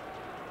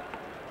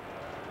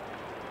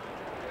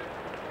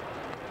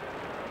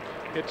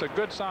 It's a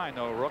good sign,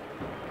 though, Rook.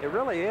 It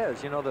really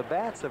is. You know, the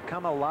bats have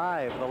come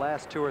alive the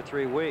last 2 or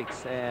 3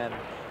 weeks, and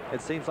it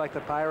seems like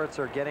the Pirates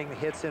are getting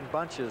hits in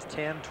bunches,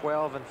 10,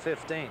 12, and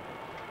 15.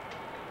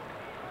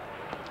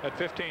 At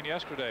 15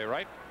 yesterday,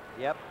 right?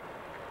 Yep.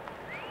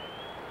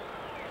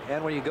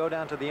 And when you go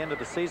down to the end of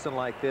the season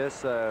like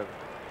this,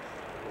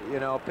 you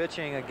know,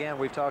 pitching, again,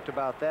 we've talked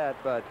about that,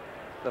 but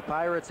the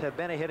Pirates have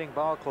been a hitting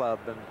ball club,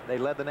 and they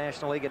led the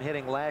National League in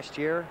hitting last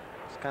year.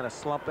 It's kind of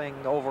slumping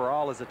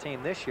overall as a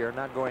team this year,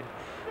 not going,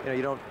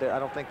 you know, I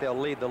don't think they'll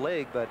lead the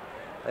league, but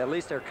at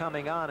least they're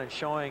coming on and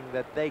showing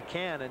that they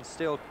can and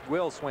still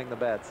will swing the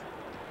bats.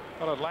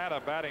 Well, Atlanta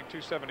batting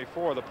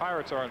 .274. The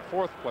Pirates are in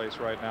 4th place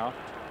right now,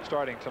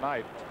 starting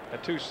tonight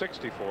at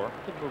 .264.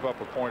 Could move up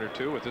a point or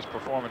 2 with this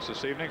performance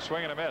this evening.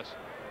 Swing and a miss.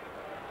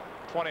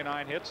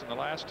 29 hits in the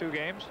last 2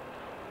 games.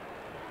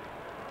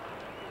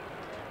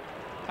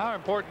 How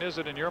important is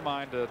it in your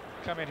mind to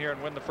come in here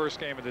and win the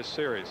first game of this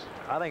series?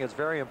 I think it's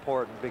very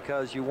important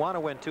because you want to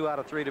win 2 out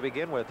of 3 to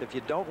begin with. If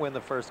you don't win the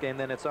first game,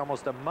 then it's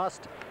almost a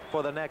must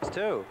for the next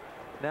 2.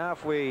 Now,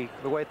 if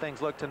the way things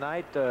look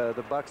tonight,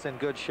 the Bucks in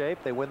good shape.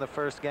 They win the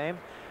first game,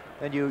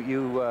 then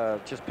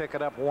you just pick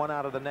it up 1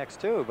 out of the next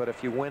 2. But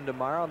if you win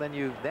tomorrow, then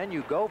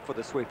you go for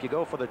the sweep. You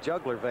go for the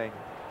juggler vein.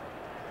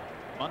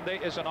 Monday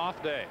is an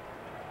off day.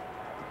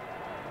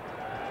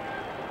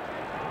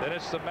 Then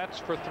it's the Mets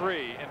for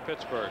 3 in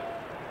Pittsburgh.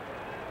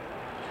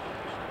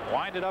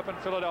 Wind it up in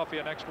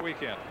Philadelphia next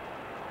weekend.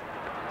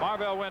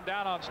 Marvell went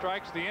down on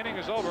strikes. The inning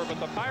is over, but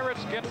the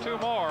Pirates get 2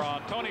 more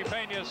on Tony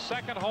Peña's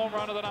second home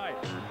run of the night.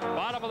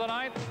 Bottom of the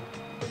 9th.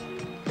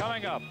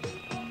 Coming up,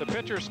 the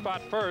pitchers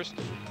spot first,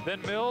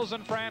 then Mills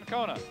and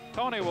Francona.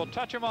 Tony will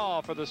touch them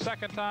all for the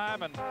second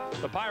time, and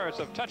the Pirates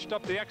have touched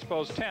up the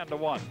Expos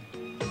 10-1.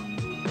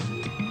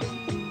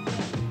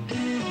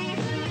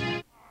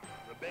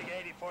 Big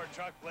 84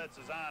 truck blitz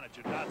is on at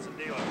your Datsun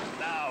dealers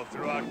now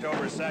through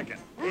October 2nd.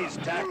 He's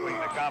tackling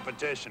the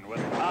competition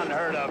with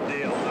unheard of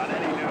deals on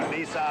any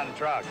new Nissan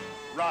truck.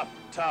 Rough,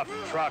 tough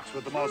trucks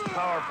with the most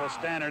powerful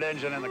standard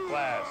engine in the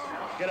class.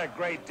 Get a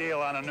great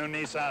deal on a new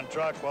Nissan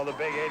truck while the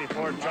big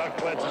 84 truck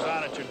blitz is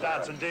on at your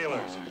Datsun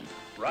dealers.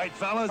 Right,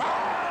 fellas?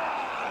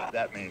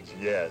 That means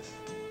yes.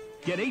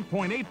 Get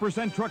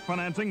 8.8% truck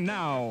financing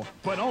now,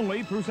 but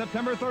only through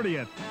September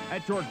 30th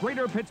at your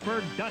Greater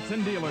Pittsburgh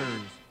Datsun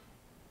dealers.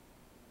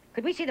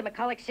 Could we see the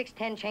McCulloch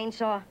 610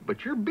 chainsaw?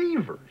 But you're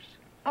beavers.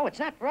 Oh, it's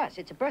not for us.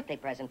 It's a birthday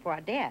present for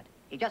our dad.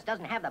 He just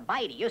doesn't have the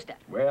bite he used to.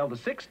 Well, the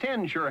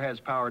 610 sure has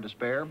power to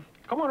spare.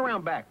 Come on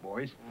around back,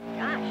 boys.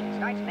 Gosh, it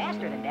starts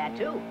faster than Dad,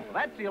 too. Well,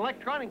 that's the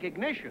electronic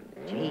ignition.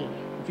 Gee.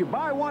 If you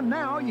buy one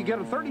now, you get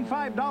a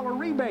 $35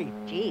 rebate.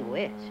 Gee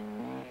whiz.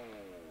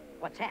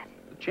 What's that?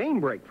 The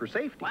chain brake for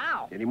safety.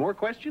 Wow. Any more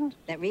questions?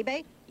 That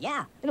rebate?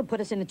 Yeah, it'll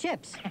put us in the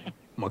chips.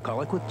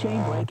 McCulloch with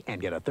chain brake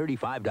and get a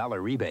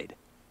 $35 rebate.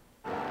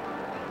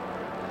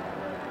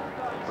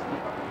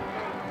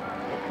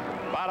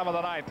 Bottom of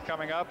the 9th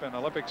coming up in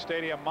Olympic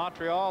Stadium,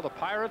 Montreal. The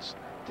Pirates,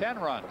 10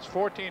 runs,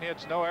 14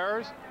 hits, no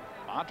errors.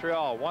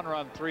 Montreal, 1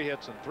 run, 3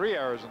 hits, and 3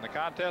 errors in the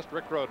contest.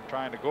 Rick Roden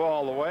trying to go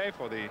all the way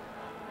for the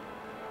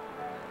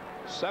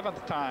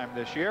 7th time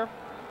this year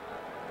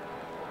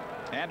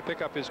and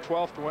pick up his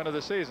 12th win of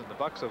the season. The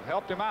Bucks have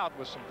helped him out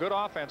with some good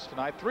offense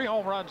tonight. 3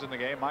 home runs in the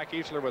game. Mike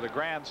Easler with a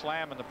grand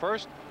slam in the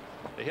first.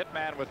 The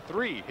hitman with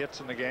 3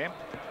 hits in the game.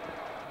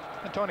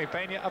 And Tony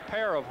Peña a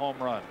pair of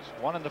home runs.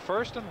 1 in the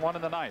first and 1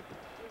 in the 9th.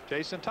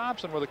 Jason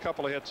Thompson with a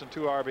couple of hits and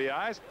 2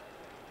 RBIs.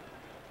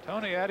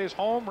 Tony had his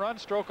home run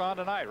stroke on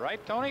tonight,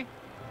 right, Tony?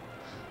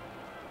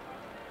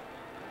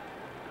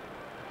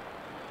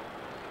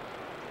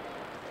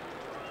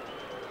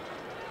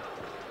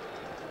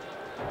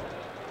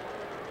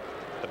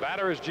 The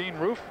batter is Gene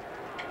Roof,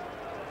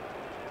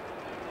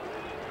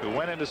 who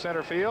went into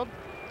center field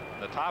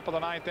in the top of the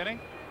 9th inning.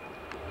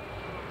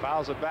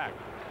 Fouls it back.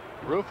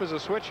 Roof is a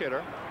switch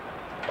hitter,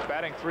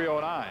 batting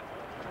 .309.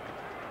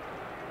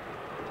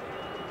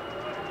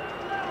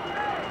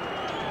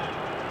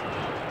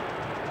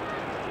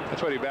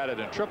 That's what he batted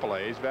in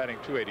AAA. He's batting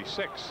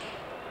 .286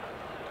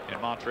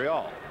 in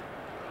Montreal.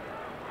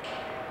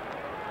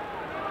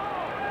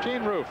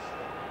 Gene Roof,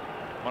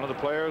 one of the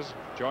players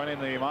joining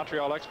the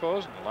Montreal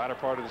Expos in the latter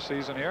part of the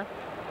season here.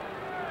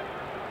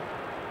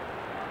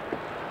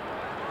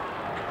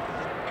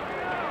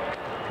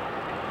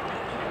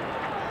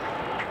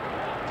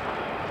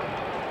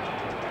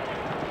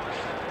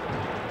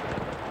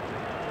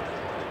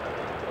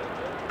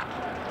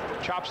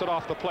 Chops it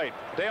off the plate.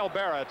 Dale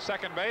Berra at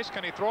second base.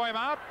 Can he throw him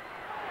out?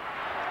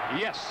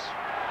 Yes.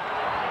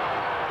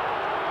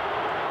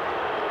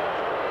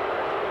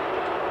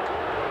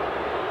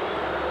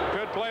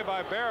 Good play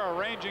by Berra,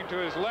 ranging to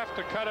his left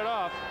to cut it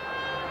off.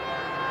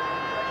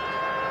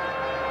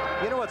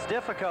 You know what's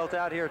difficult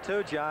out here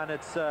too, John?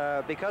 It's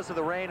because of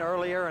the rain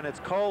earlier and it's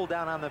cold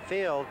down on the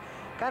field.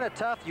 Kind of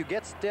tough. You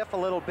get stiff a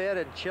little bit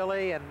and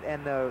chilly,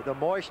 and the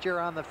moisture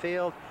on the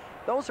field.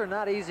 Those are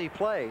not easy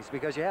plays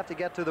because you have to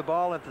get to the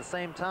ball at the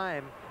same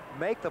time,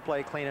 make the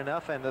play clean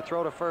enough, and to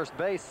throw to first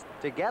base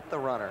to get the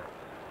runner.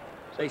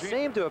 They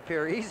seem to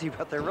appear easy,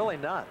 but they're really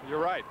not. You're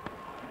right.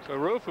 So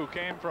Roof, who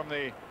came from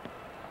the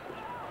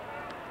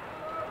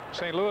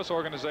St. Louis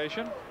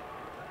organization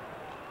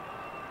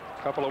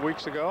a couple of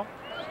weeks ago,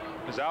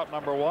 is out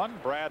number 1.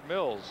 Brad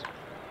Mills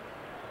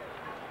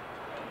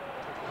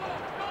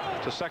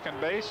to second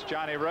base.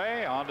 Johnny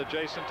Ray on to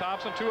Jason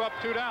Thompson. 2 up,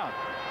 2 down.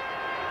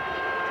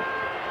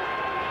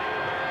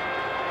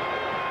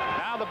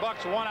 The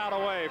Bucks 1 out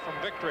away from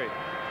victory.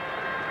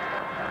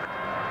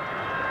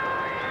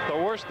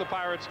 The worst the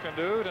Pirates can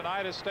do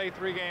tonight is stay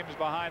 3 games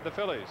behind the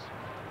Phillies.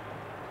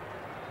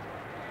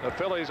 The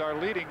Phillies are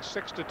leading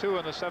 6-2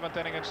 in the 7th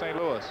inning in St.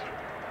 Louis.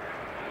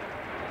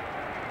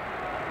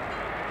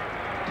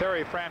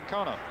 Terry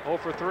Francona 0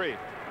 for 3.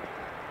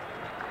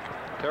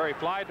 Terry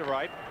flied to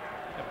right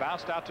and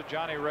bounced out to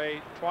Johnny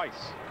Ray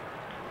twice.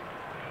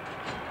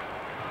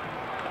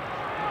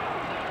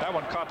 That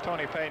one caught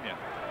Tony Peña.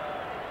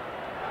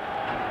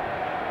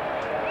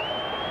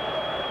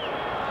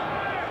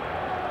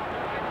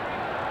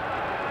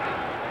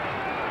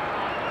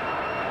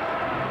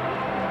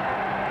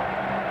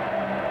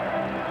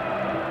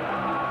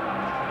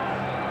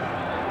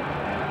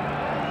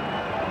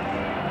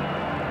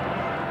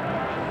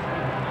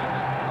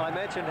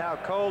 mentioned how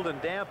cold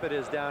and damp it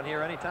is down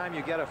here. Anytime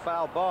you get a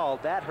foul ball,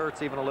 that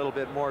hurts even a little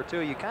bit more, too.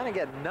 You kind of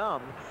get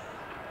numb.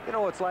 You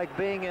know, it's like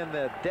being in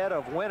the dead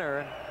of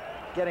winter,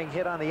 getting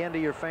hit on the end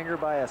of your finger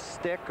by a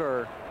stick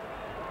or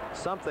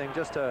something.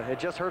 It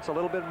just hurts a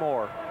little bit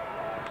more.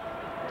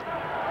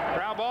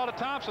 Ground ball to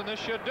Thompson. This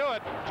should do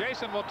it.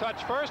 Jason will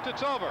touch first.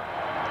 It's over.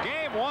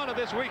 Game 1 of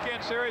this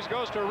weekend series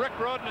goes to Rick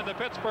Rhoden and the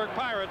Pittsburgh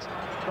Pirates.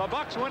 The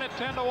Bucks win it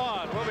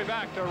 10-1. We'll be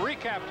back to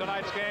recap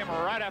tonight's game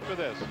right after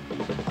this.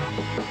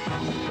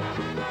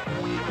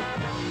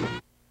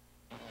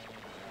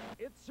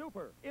 It's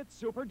super. It's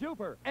super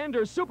duper.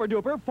 Anders Super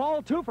Duper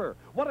Fall Twofer.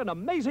 What an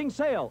amazing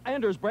sale.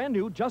 Anders brand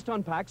new, just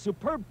unpacked,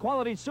 superb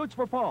quality suits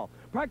for fall.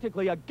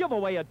 Practically a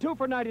giveaway at 2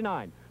 for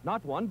 $99.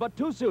 Not one, but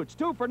 2 suits,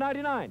 2 for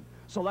 $99.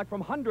 Select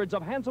from hundreds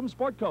of handsome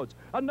sport coats.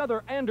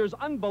 Another Anders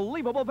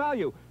unbelievable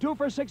value, 2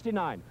 for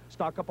 $69.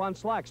 Stock up on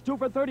slacks, 2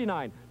 for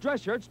 $39.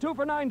 Dress shirts, 2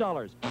 for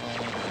 $9.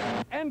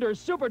 Anders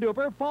Super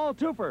Duper Fall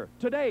Twofer.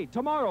 Today,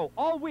 tomorrow,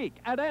 all week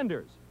at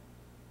Anders.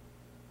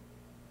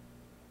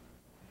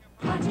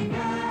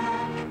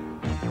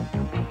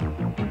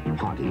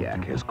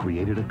 Pontiac has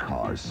created a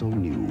car so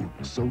new,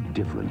 so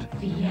different.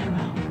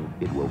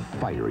 Fiero. It will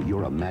fire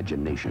your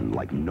imagination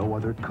like no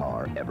other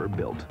car ever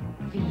built.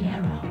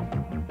 Fiero.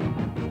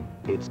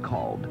 It's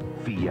called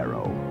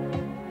Fiero.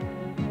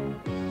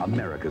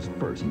 America's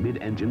first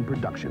mid-engine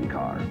production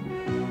car.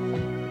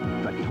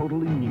 The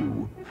totally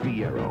new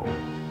Fiero.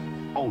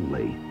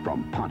 Only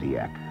from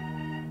Pontiac.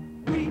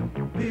 We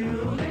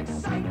build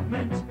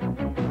excitement.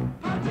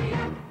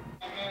 Pontiac.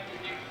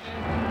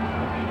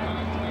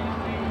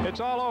 It's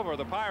all over.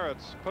 The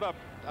Pirates put up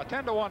a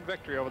 10-1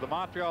 victory over the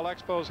Montreal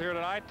Expos here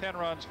tonight. 10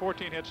 runs,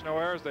 14 hits, no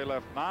errors. They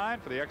left 9.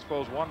 For the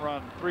Expos, 1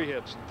 run, 3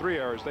 hits, and 3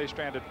 errors. They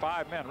stranded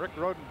 5 men. Rick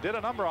Rhoden did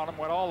a number on them,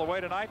 went all the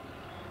way tonight.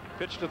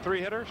 Pitched a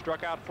 3-hitter,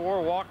 struck out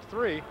 4, walked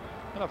 3,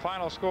 and a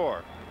final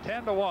score,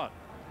 10-1.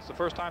 It's the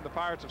first time the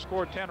Pirates have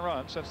scored 10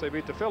 runs since they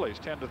beat the Phillies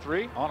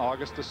 10-3 on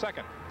August the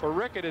 2nd. For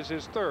Rick, it is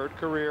his 3rd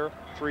career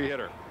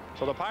 3-hitter.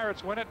 So the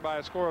Pirates win it by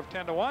a score of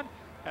 10-1.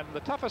 And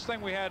the toughest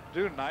thing we had to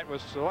do tonight was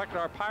select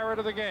our Pirate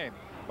of the game.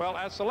 Well,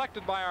 as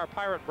selected by our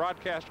Pirate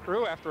broadcast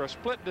crew after a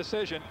split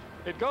decision,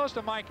 it goes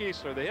to Mike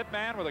Easler, the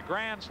hitman, with a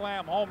grand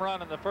slam home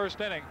run in the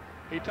first inning.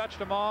 He touched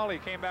them all. He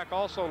came back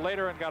also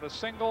later and got a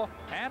single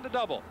and a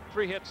double.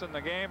 3 hits in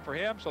the game for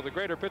him. So the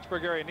Greater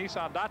Pittsburgh Area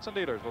Nissan Datsun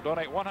dealers will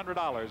donate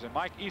 $100 in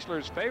Mike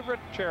Easler's favorite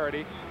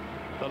charity,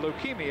 the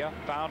Leukemia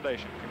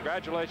Foundation.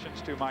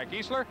 Congratulations to Mike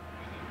Easler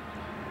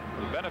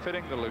for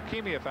benefiting the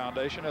Leukemia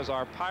Foundation as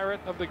our Pirate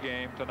of the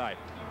game tonight.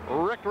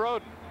 Rick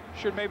Rhoden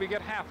should maybe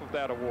get half of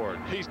that award.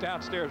 He's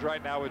downstairs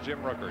right now with Jim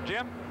Rooker.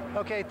 Jim?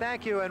 Okay,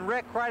 thank you. And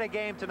Rick, quite a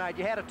game tonight.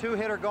 You had a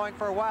 2-hitter going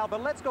for a while,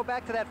 but let's go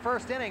back to that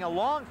first inning. A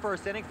long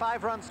first inning,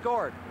 5 runs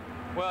scored.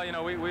 Well, you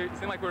know, we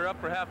seemed like we were up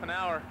for half an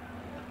hour,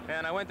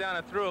 and I went down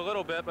and threw a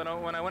little bit, but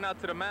when I went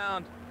out to the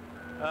mound,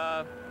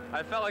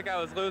 I felt like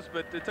I was loose,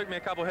 but it took me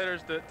a couple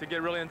hitters to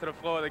get really into the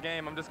flow of the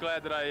game. I'm just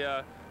glad that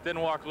I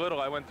didn't walk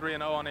little. I went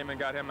 3-0 on him and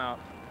got him out.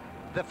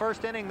 The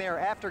first inning there,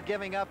 after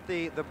giving up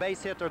the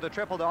base hit or the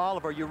triple to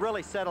Oliver, you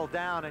really settled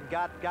down and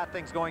got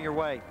things going your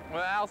way.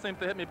 Well, Al seems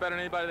to hit me better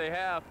than anybody they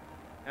have,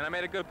 and I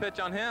made a good pitch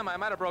on him. I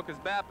might have broke his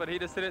bat, but he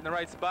just hit it in the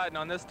right spot, and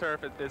on this turf,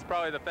 it's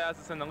probably the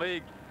fastest in the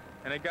league,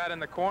 and it got in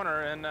the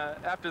corner. And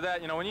after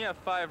that, you know, when you have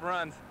 5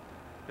 runs,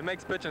 it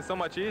makes pitching so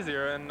much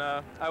easier, and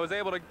I was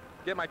able to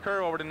get my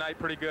curve over tonight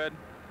pretty good,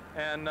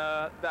 and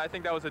I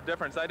think that was a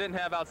difference. I didn't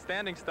have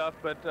outstanding stuff,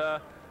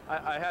 but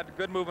I had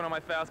good movement on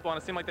my fastball,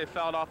 and it seemed like they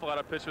fouled off a lot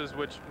of pitches,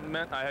 which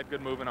meant I had good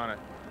movement on it.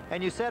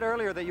 And you said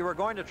earlier that you were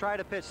going to try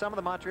to pitch some of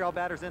the Montreal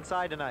batters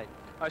inside tonight.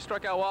 I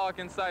struck out Wallach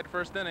inside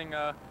first inning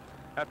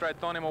after I'd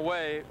thrown him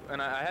away,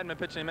 and I hadn't been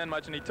pitching him in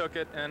much, and he took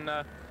it. And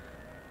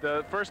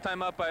the first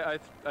time up, I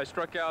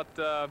struck out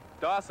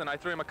Dawson. I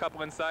threw him a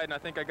couple inside, and I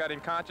think I got him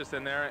conscious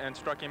in there and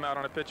struck him out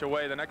on a pitch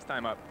away the next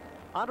time up.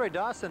 Andre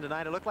Dawson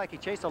tonight, it looked like he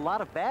chased a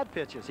lot of bad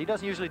pitches. He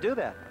doesn't usually do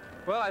that.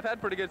 Well, I've had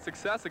pretty good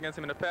success against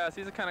him in the past.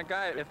 He's the kind of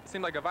guy, it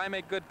seemed like if I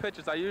make good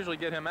pitches, I usually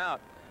get him out.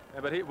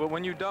 But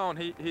when you don't,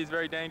 he's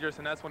very dangerous,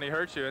 and that's when he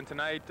hurts you. And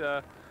tonight,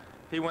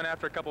 he went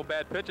after a couple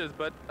bad pitches,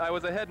 but I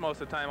was ahead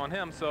most of the time on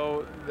him,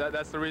 so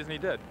that's the reason he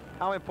did.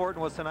 How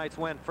important was tonight's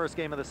win, first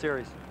game of the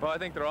series? Well, I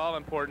think they're all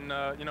important.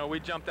 You know, we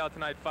jumped out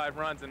tonight 5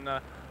 runs, and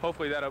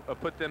hopefully that'll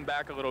put them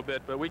back a little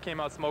bit. But we came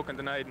out smoking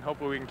tonight, and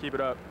hopefully we can keep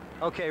it up.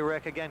 Okay,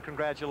 Rick, again,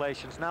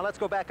 congratulations. Now let's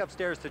go back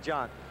upstairs to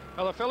John.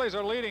 Well, the Phillies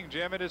are leading,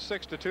 Jim. It is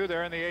 6-2.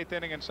 They're in the 8th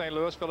inning in St.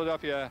 Louis.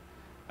 Philadelphia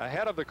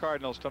ahead of the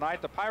Cardinals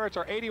tonight. The Pirates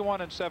are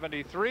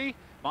 81-73.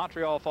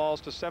 Montreal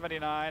falls to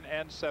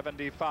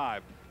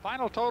 79-75.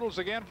 Final totals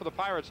again for the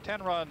Pirates: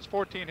 10 runs,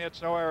 14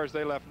 hits, no errors.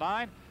 They left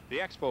 9. The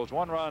Expos,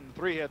 1 run,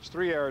 3 hits,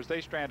 3 errors. They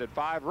stranded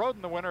 5.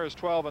 Rhoden, the winner, is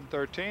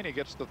 12-13. He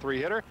gets the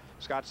 3-hitter.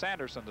 Scott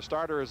Sanderson, the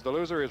starter, is the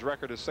loser. His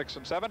record is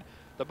 6-7.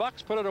 The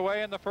Bucks put it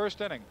away in the first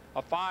inning.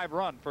 A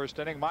 5-run first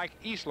inning. Mike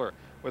Easler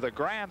with a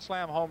grand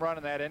slam home run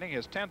in that inning,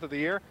 his 10th of the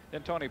year.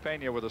 Then Tony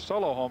Pena with a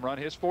solo home run,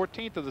 his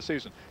 14th of the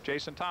season.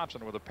 Jason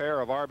Thompson with a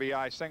pair of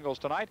RBI singles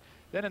tonight.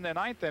 Then in the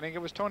 9th inning,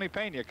 it was Tony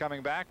Pena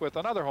coming back with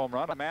another home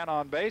run, a man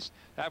on base.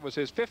 That was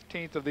his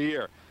 15th of the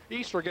year.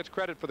 Eastler gets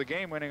credit for the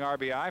game-winning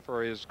RBI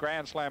for his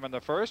grand slam in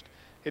the first.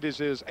 It is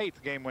his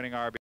 8th game-winning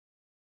RBI.